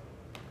about him.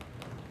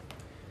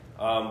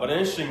 But an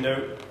interesting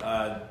note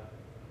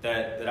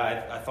that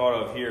I thought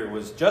of here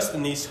was just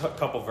in these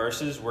couple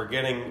verses, we're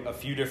getting a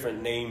few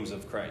different names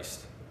of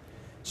Christ.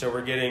 So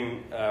we're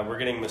getting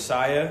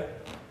Messiah,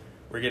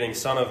 we're getting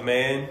Son of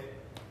Man,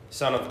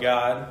 Son of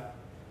God,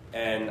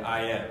 and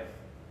I am.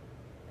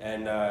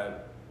 And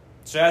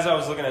so as I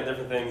was looking at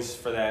different things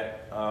for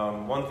that,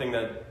 one thing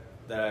that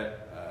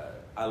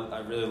I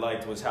really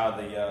liked was how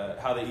the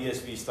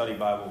ESV Study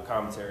Bible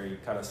commentary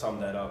kind of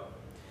summed that up,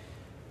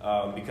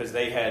 because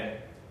they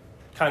had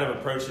kind of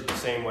approached it the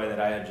same way that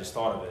I had just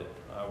thought of it,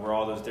 where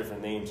all those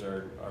different names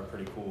are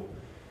pretty cool.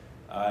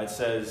 It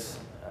says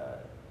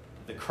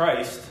the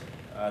Christ,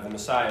 the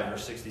Messiah,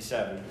 verse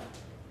 67,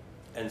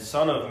 and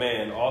Son of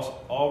Man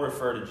all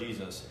refer to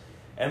Jesus,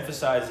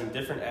 emphasizing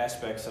different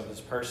aspects of his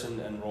person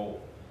and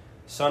role.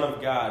 Son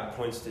of God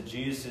points to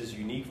Jesus'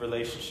 unique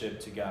relationship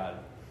to God,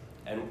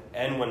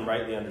 and when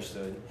rightly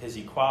understood, his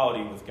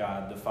equality with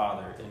God the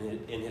Father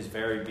in his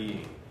very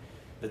being.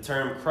 The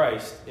term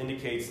Christ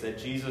indicates that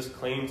Jesus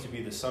claimed to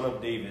be the Son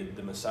of David,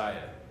 the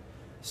Messiah.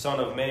 Son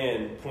of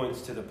Man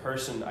points to the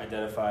person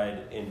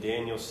identified in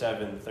Daniel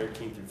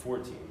 7:13 through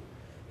 14,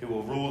 who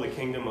will rule the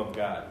kingdom of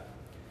God.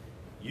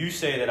 You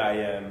say that I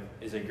am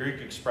is a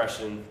Greek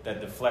expression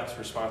that deflects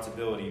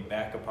responsibility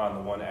back upon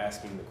the one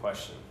asking the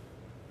question.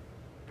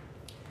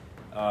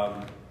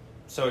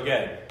 So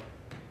again,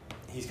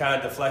 he's kind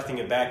of deflecting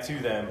it back to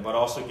them, but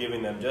also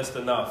giving them just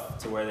enough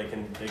to where they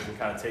can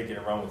kind of take it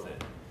and run with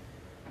it.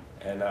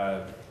 And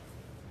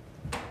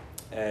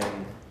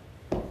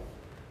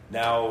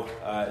now,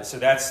 so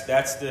that's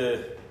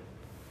the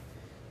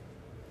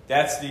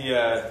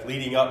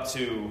leading up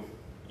to,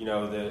 you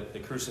know, the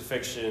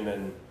crucifixion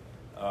and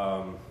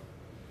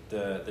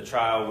the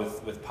trial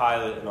with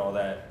Pilate and all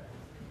that.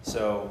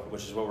 So,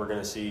 which is what we're going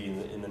to see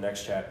in the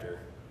next chapter.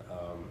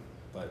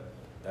 But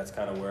that's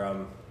kind of where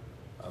I'm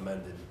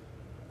ended.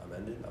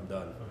 I'm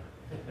done.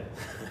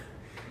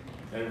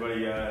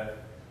 Anybody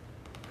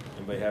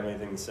have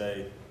anything to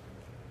say?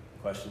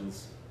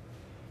 Questions?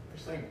 I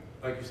just think,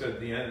 like you said,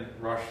 the end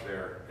rush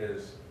there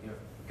is, you know,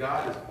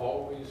 God is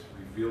always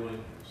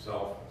revealing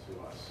himself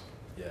to us.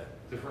 Yeah.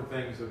 Different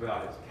things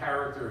about his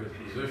character, his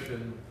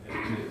position,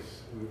 and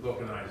we look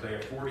in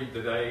Isaiah 40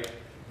 today,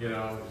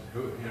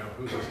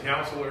 who's his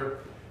counselor.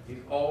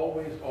 He's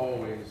always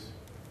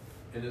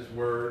in his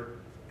word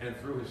and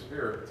through his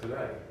spirit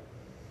today.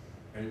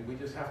 And we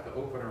just have to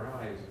open our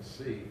eyes and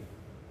see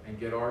and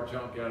get our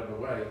junk out of the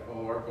way,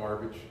 all our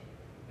garbage,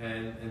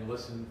 and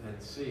listen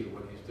and see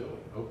what he's doing.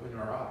 Open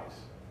our eyes.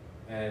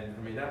 And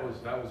I mean, that was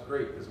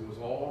great because it was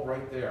all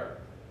right there.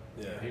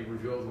 Yeah. He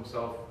revealed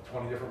himself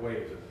 20 different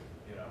ways in,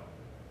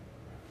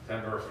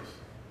 10 verses.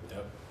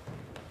 Yep.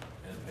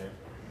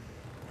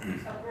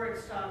 And So where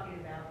it's talking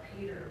about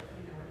Peter,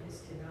 and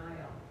his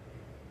denial.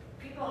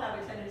 People have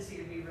a tendency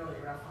to be really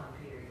rough on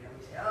Peter.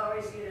 We say, oh,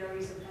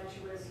 he's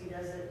impetuous, he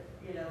doesn't,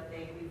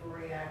 think before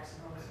he acts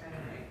and all this kind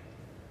of thing.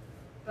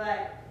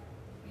 But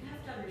you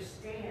have to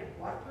understand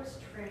what was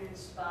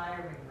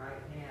transpiring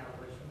right now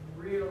was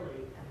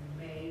really a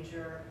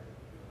major,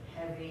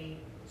 heavy,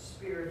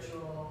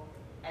 spiritual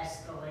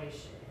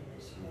escalation in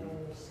this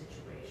whole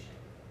situation.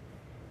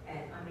 And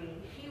I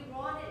mean, he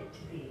wanted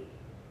to be,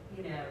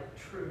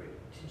 true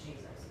to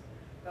Jesus.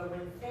 But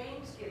when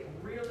things get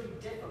really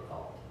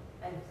difficult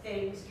and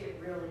things get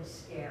really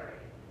scary,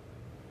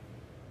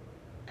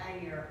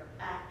 and you're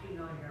acting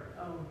on your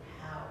own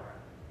power,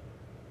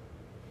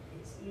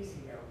 it's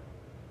easy to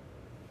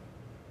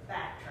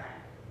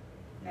backtrack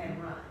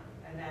and run.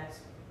 And that's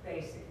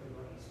basically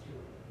what he's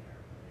doing here.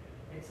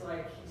 It's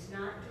like he's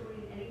not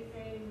doing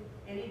anything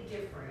any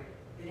different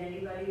than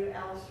anybody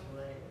else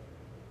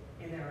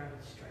would in their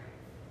own strength.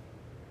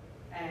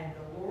 And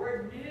the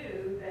Lord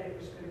knew that it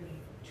was going to be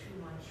too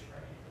much for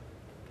him.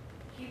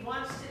 He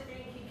wants to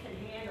think he can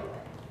handle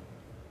it,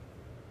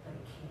 but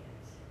he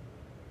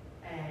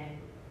can't. And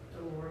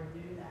the Lord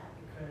knew that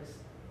because,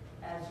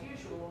 as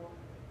usual,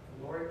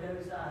 the Lord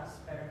knows us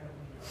better than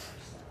we know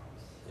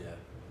ourselves. Yeah.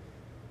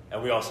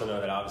 And we also know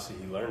that obviously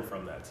he learned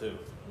from that too,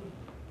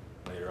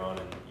 later on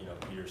in,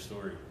 Peter's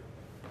story.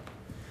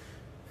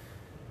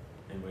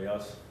 Anybody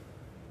else?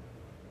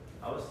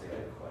 I was thinking,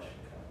 I have a question,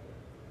 kind of.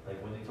 Like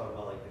when you talk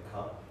about like the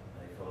cup,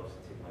 and I feel I was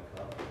to take my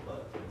cup,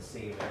 but in the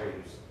same area,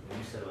 when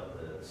you said about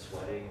the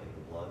sweating, like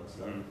the blood and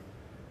stuff,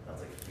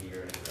 that's like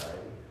fear and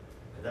anxiety.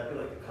 Could that be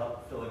like the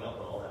cup filling up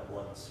with all that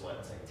blood and sweat?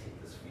 It's like take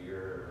this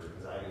fear or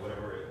anxiety,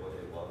 whatever it was,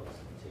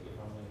 and take it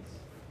from me.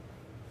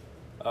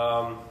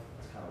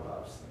 That's kind of what I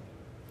was thinking.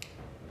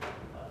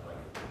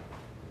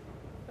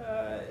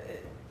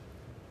 It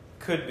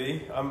could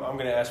be. I'm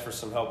going to ask for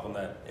some help on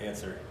that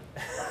answer.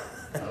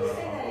 Can you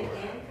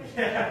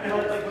say that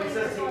again? Like when he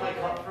says take my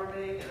cup from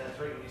me, and that's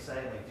right when he's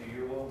saying like do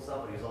your will and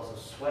stuff, but he's also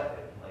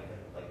sweating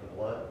like the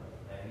blood,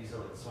 and he's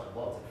like sweat and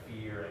blood, it's like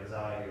fear,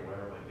 anxiety, or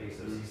whatever it might be.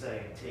 So is he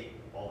saying take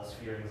all this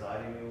fear and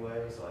anxiety away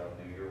so I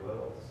can do your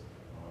will?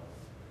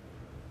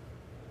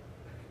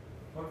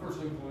 My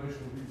first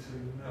inclination would be to say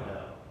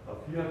no.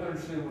 You have to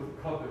understand what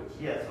the cup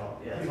is. Yeah, so,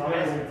 yeah, Keep so I'm that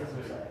asking, away that's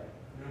from what I'm me. saying.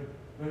 You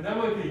know? And that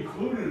might be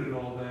included in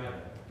all that,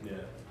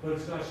 Yeah. but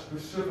it's not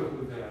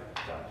specifically that.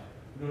 Gotcha.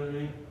 You know what I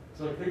mean? It's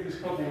like, take this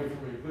cup away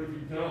from me, but if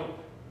you don't,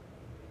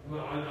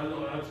 well, I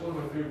know, that's one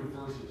of my favorite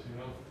verses, you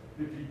know?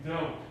 If you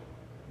don't,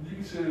 you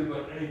can say that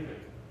about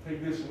anything,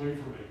 take this away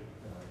from me.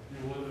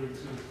 You know, whether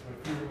it's my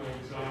fear, my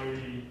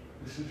anxiety,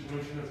 the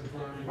situation that's in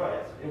front of me. Right.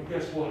 Well,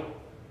 guess what?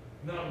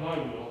 Not my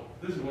will.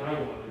 This is what I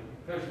wanted.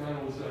 Pastor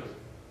Ryan says,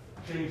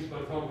 change,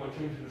 by talking about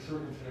changing the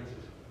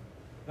circumstances.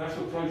 That's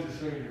what Christ is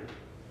saying here.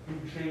 He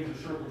can change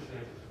the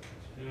circumstances.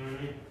 You know what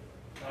I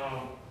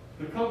mean?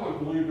 The cup, I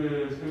believe,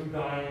 is him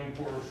dying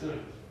for our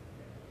sins.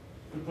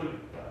 To put it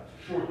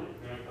shortly.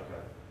 Right?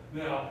 Okay.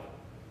 Now,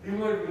 he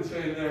might have been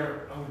saying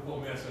there, I'm going to pull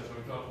my sense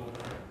when I talk a little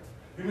bit.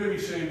 He may be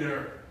saying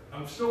there,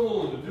 I'm still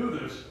willing to do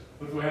this,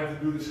 but do I have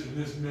to do this in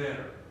this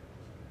manner?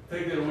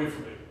 Take that away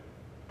from me.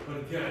 But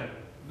again,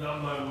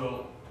 not my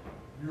will,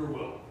 your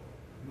will.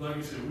 And like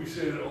you said, we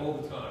say that all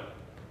the time.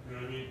 You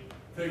know what I mean?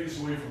 Take this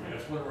away from me.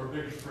 That's one of our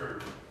biggest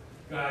prayers.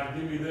 God,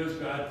 give me this.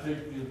 God,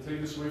 take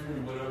this away from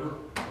me, whatever.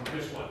 And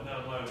guess what?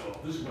 Not my will.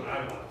 This is what I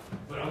want.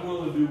 But I'm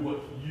willing to do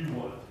what you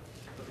want.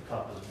 But the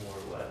cup is more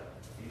what?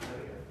 You said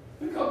again?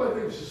 The cup, I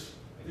think, is just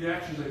the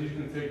actions that he's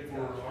going to take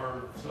for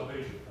our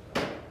salvation.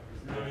 You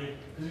know what I mean?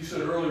 Because he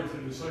said earlier to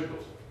the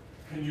disciples,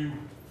 can you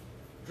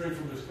drink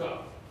from this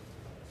cup?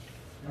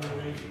 You know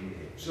what I mean?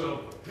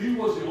 So he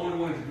was the only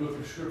one to go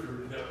through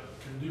Scripture that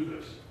can do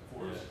this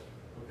for us.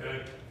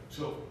 Okay?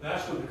 So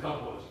that's what the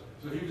cup was.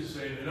 So he was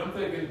saying, and I'm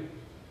thinking,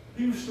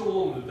 he was still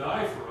willing to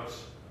die for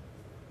us,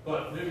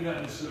 but maybe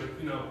not necessarily,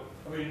 you know,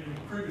 I mean, in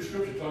previous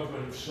Scripture talks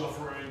about him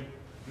suffering,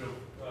 you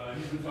know,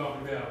 he's been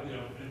talking about, you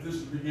know, this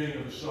is the beginning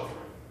of his suffering.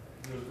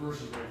 You know,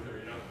 verses right there,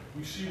 you know.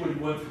 We see what he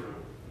went through,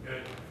 okay?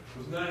 It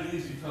was not an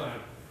easy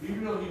time.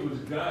 Even though he was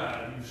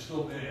God, he was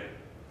still man,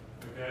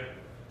 okay?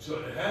 So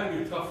it had to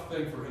be a tough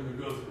thing for him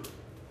to go through.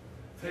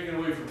 Take it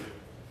away from me.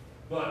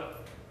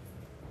 But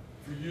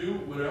for you,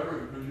 whatever,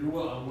 because you're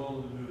well, I'm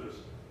willing to do this.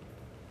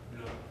 You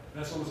know,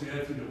 that's almost the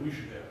attitude that we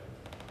should have.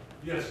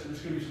 Yes, there's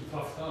going to be some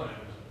tough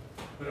times,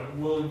 but I'm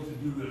willing to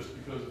do this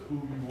because of who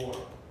you are.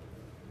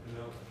 You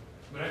know,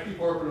 but I keep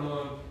harping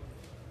on,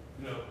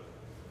 you know,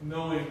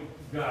 knowing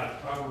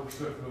God, proper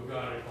perspective of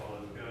God, I call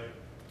it. Okay,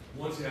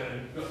 once he had,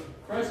 and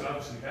Christ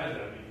obviously had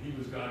that. I mean, he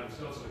was God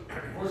himself. So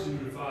of course he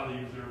knew the Father.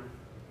 He was there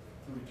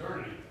through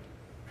eternity.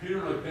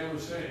 Peter, like Pam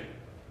was saying,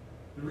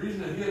 the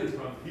reason that he had this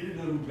problem, he didn't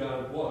know who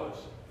God was.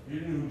 He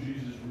didn't know who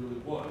Jesus really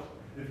was.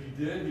 If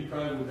he did, he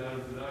probably would not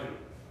have denied him.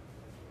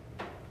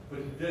 But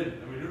he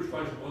didn't. I mean, there was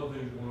probably some other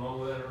things going on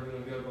with that or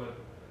everything like that. But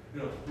you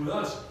know, with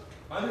us,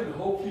 I think the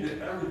whole key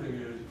to everything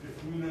is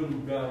if we know who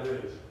God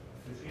is,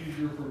 it's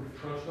easier for him to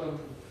trust us,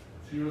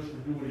 see us to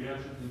do what he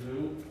asks us to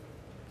do,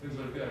 things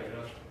like that. You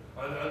know,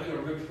 I think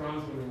our biggest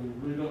problem is when we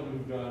really don't know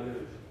who God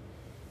is.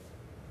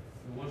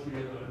 And once we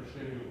get an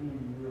understanding of who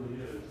he really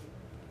is,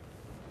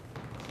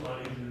 it's a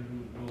lot easier to do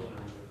his will and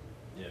everything.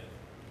 Yeah.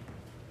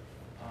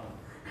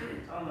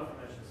 I don't know if I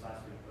mentioned this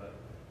last week, but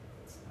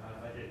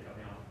if I did, cut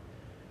me off.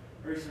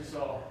 I recently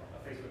saw a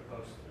Facebook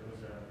post. There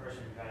was a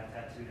person who had a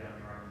tattoo down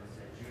their arm that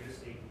said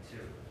Judas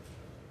 8-2.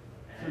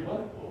 Say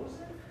what? What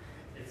was it?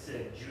 It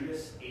said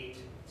Judas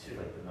 8-2.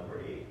 Like the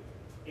number 8?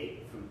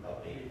 8 food. Oh,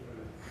 8.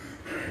 Food.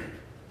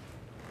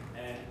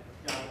 And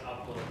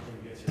I'll pull it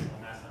when we get to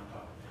one last time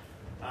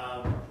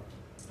talking.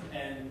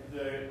 And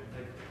the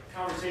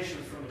conversation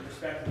was from the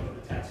perspective of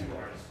the tattoo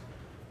artist,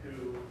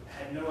 who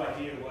had no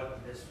idea what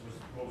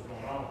was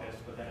going on with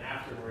this, but then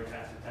afterwards,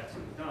 after the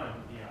tattoo was done,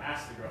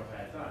 asked the girl what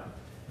had done.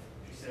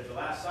 She said, the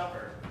Last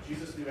Supper,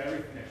 Jesus knew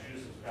everything that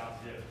Judas was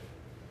about to do,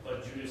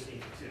 but Judas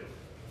ate too.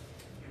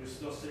 He was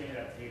still sitting at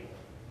that table.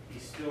 He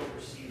still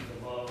received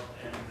the love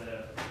and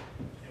the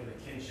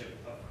kinship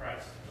of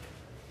Christ.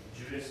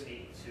 Judas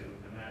ate too,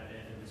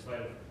 in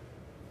despite of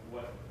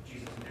what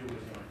Jesus knew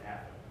was going to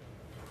happen.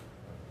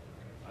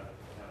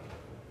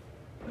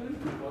 That is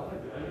pretty well.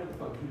 I never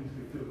thought Judas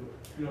could do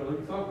it. You know, like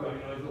we talk about,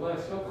 like the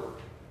Last Supper,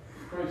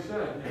 Christ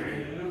said,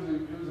 and it was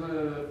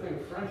a thing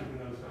of friendship in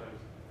those times,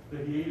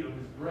 that he ate of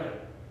his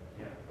bread.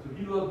 Yeah. So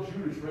he loved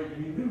Judas, right?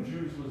 And he knew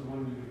Judas was the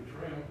one who was going to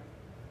betray him.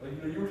 Like,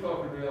 you were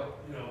talking about,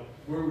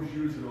 where was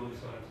Judas at all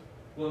these times?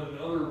 Well, in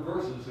other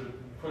verses,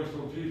 Christ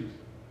told Jesus,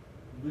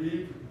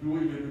 leave, do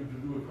what you need to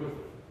do it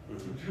quickly.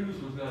 So Judas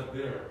was not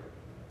there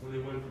when they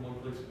went from one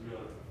place to the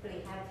other. But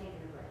he had taken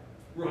the bread.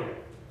 Right.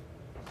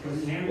 But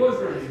he was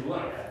there and he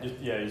left.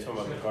 Yeah, you're talking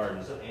about the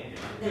garden. So Andy,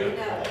 No, no, the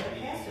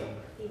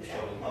Passover. He was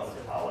showing at love the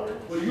and Passover.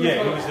 tolerance. Well, you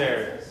Yeah, were he was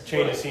there.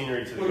 Change the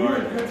scenery to the Well, you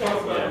garden. were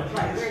talking about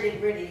Right,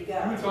 Judas. where did he go?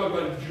 You were talking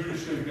about Judas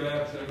could have got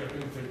out and I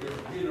couldn't take care of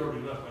him. He had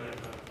already left by that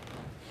time.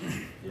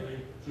 Yeah.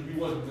 So he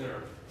wasn't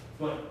there.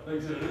 But like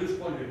I said, it is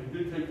funny that he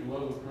did take the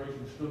love of Christ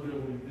and still did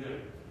what he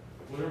did.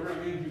 Whatever that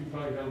means, you can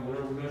probably have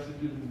whatever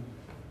messages and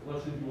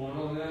lessons you want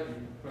on that. You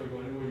can probably go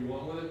any way you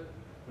want with it.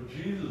 But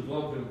Jesus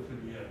loved him to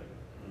the end.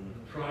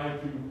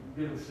 Tried to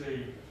get him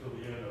saved till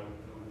the end of it.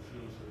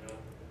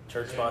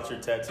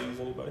 Church-sponsored tattoos,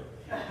 anybody?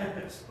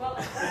 Well,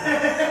 in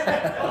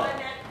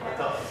that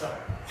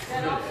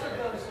That also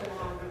goes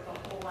along with the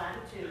whole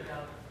attitude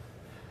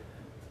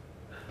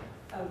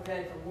of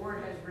that the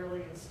Lord has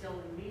really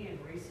instilled in me in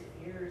recent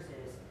years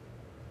is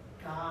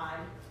God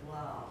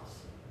loves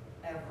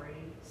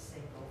every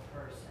single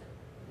person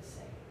the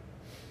same.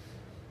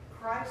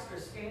 Christ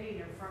was standing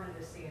in front of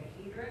the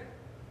Sanhedrin,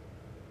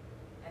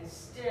 and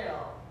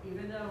still,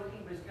 even though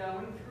he was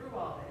going through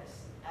all this,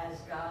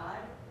 as God,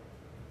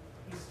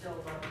 he still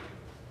loved them.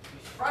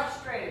 He's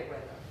frustrated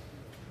with them,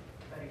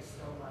 but he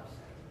still loves them.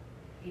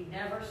 He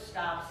never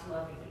stops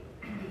loving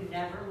you. He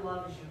never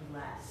loves you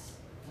less,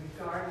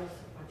 regardless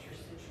of what your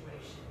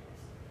situation is.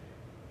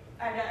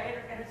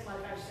 And it's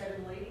like I've said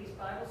in ladies'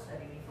 Bible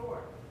study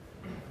before.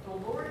 The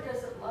Lord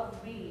doesn't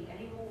love me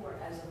anymore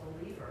as a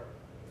believer,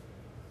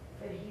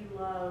 but he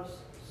loves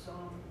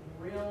some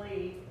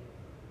really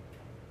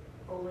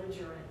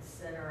belligerents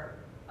that are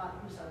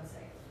who's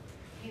unsaved.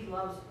 He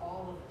loves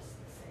all of us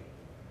the same.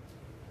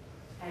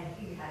 And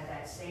he had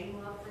that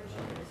same love for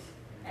Judas.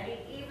 And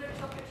he even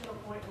took it to the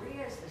point where he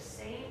has the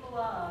same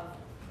love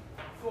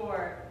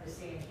for the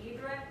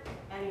Sanhedrin,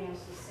 and he has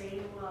the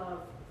same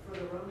love for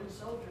the Roman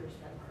soldiers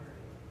that murdered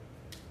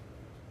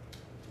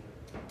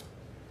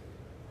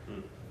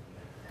him.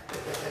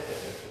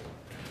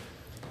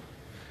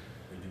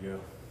 Where'd you go?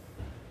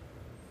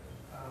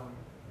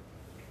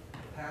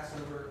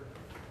 Passover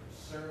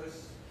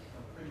service,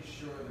 I'm pretty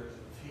sure there's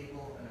a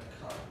table and a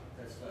cup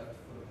that's left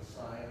for the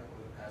Messiah or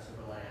the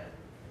Passover lamb.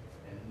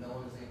 And no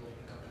one is able to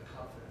pick up the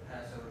cup for the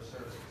Passover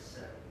service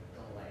except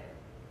the lamb,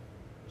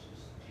 which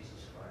is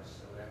Jesus Christ.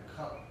 So that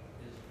cup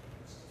is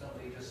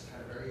somebody just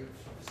had a very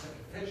specific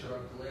picture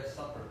of the Last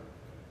Supper.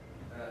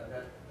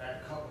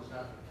 That cup was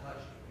not to be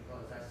touched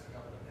because that's the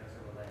cup of the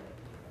Passover lamb.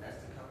 And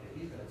that's the cup that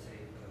he's going to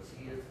take because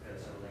he is the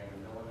Passover lamb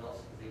and no one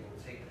else is able to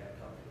take that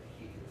cup that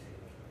he can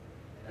take.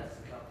 And that's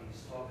the cup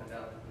he's talking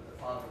about with the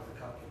Father of the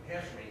cup to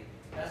pass me.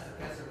 That's the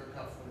Passover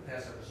cup from the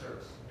Passover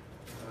service.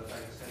 So it's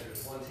like I said,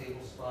 there's one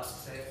table spot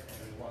set and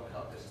there's one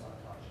cup that's not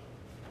touched.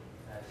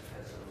 That's the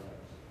Passover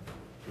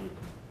lamb.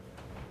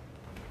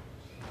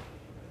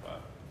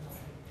 Wow.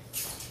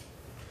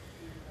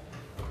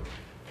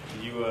 Can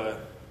you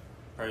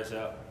pray us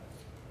out?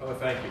 Oh,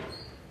 thank you.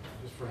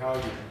 Just for how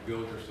you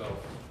revealed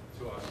yourself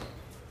to us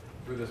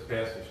through this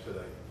passage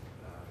today.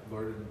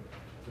 Lord, and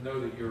to know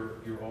that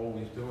you're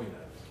always doing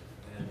that.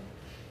 And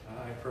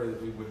I pray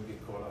that we wouldn't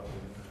get caught up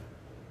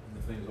in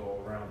the things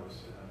all around us.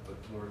 But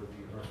Lord,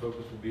 our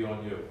focus will be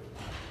on you.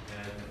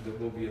 And that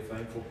we'll be a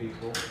thankful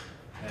people.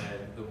 And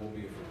that we'll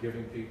be a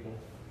forgiving people.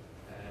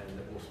 And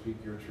that we'll speak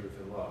your truth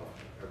in love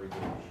every day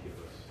you give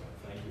us.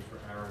 Thank you for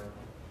Aaron,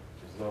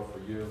 his love for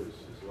you,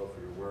 his love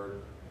for your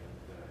word.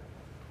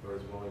 Lord,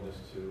 his willingness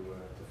to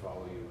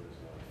follow you in his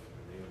life.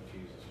 In the name of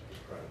Jesus, we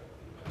pray.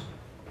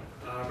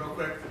 Amen. Real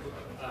quick,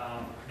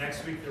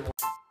 next week there will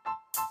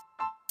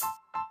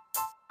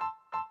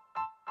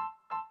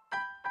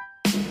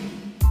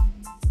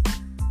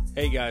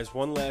Hey guys,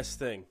 one last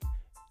thing.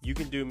 You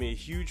can do me a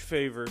huge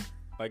favor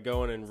by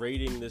going and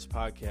rating this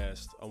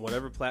podcast on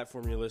whatever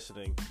platform you're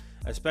listening,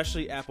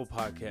 especially Apple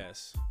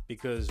Podcasts,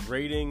 because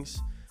ratings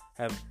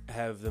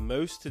have the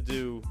most to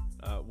do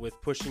with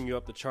pushing you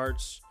up the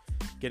charts,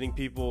 getting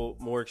people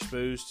more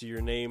exposed to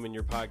your name and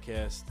your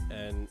podcast,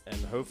 and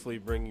hopefully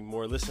bringing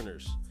more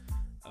listeners.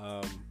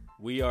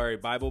 We are a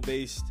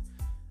Bible-based,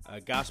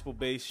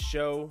 gospel-based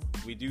show.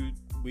 We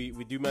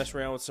do mess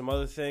around with some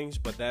other things,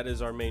 but that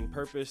is our main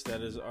purpose.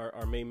 That is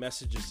our main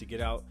message, is to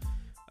get out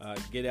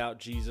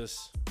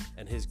Jesus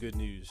and his good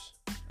news,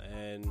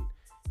 and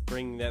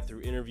bringing that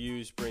through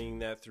interviews, bringing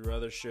that through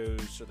other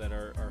shows so that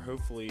are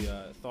hopefully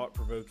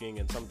thought-provoking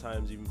and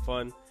sometimes even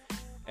fun.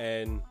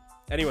 And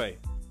anyway,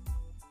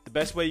 the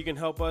best way you can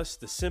help us,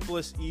 the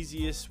simplest,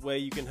 easiest way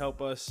you can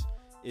help us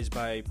is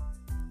by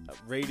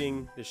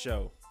rating the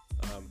show.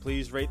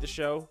 Please rate the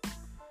show,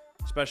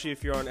 especially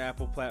if you're on the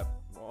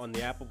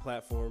Apple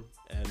platform,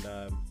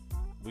 and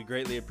we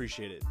greatly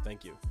appreciate it.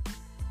 Thank you.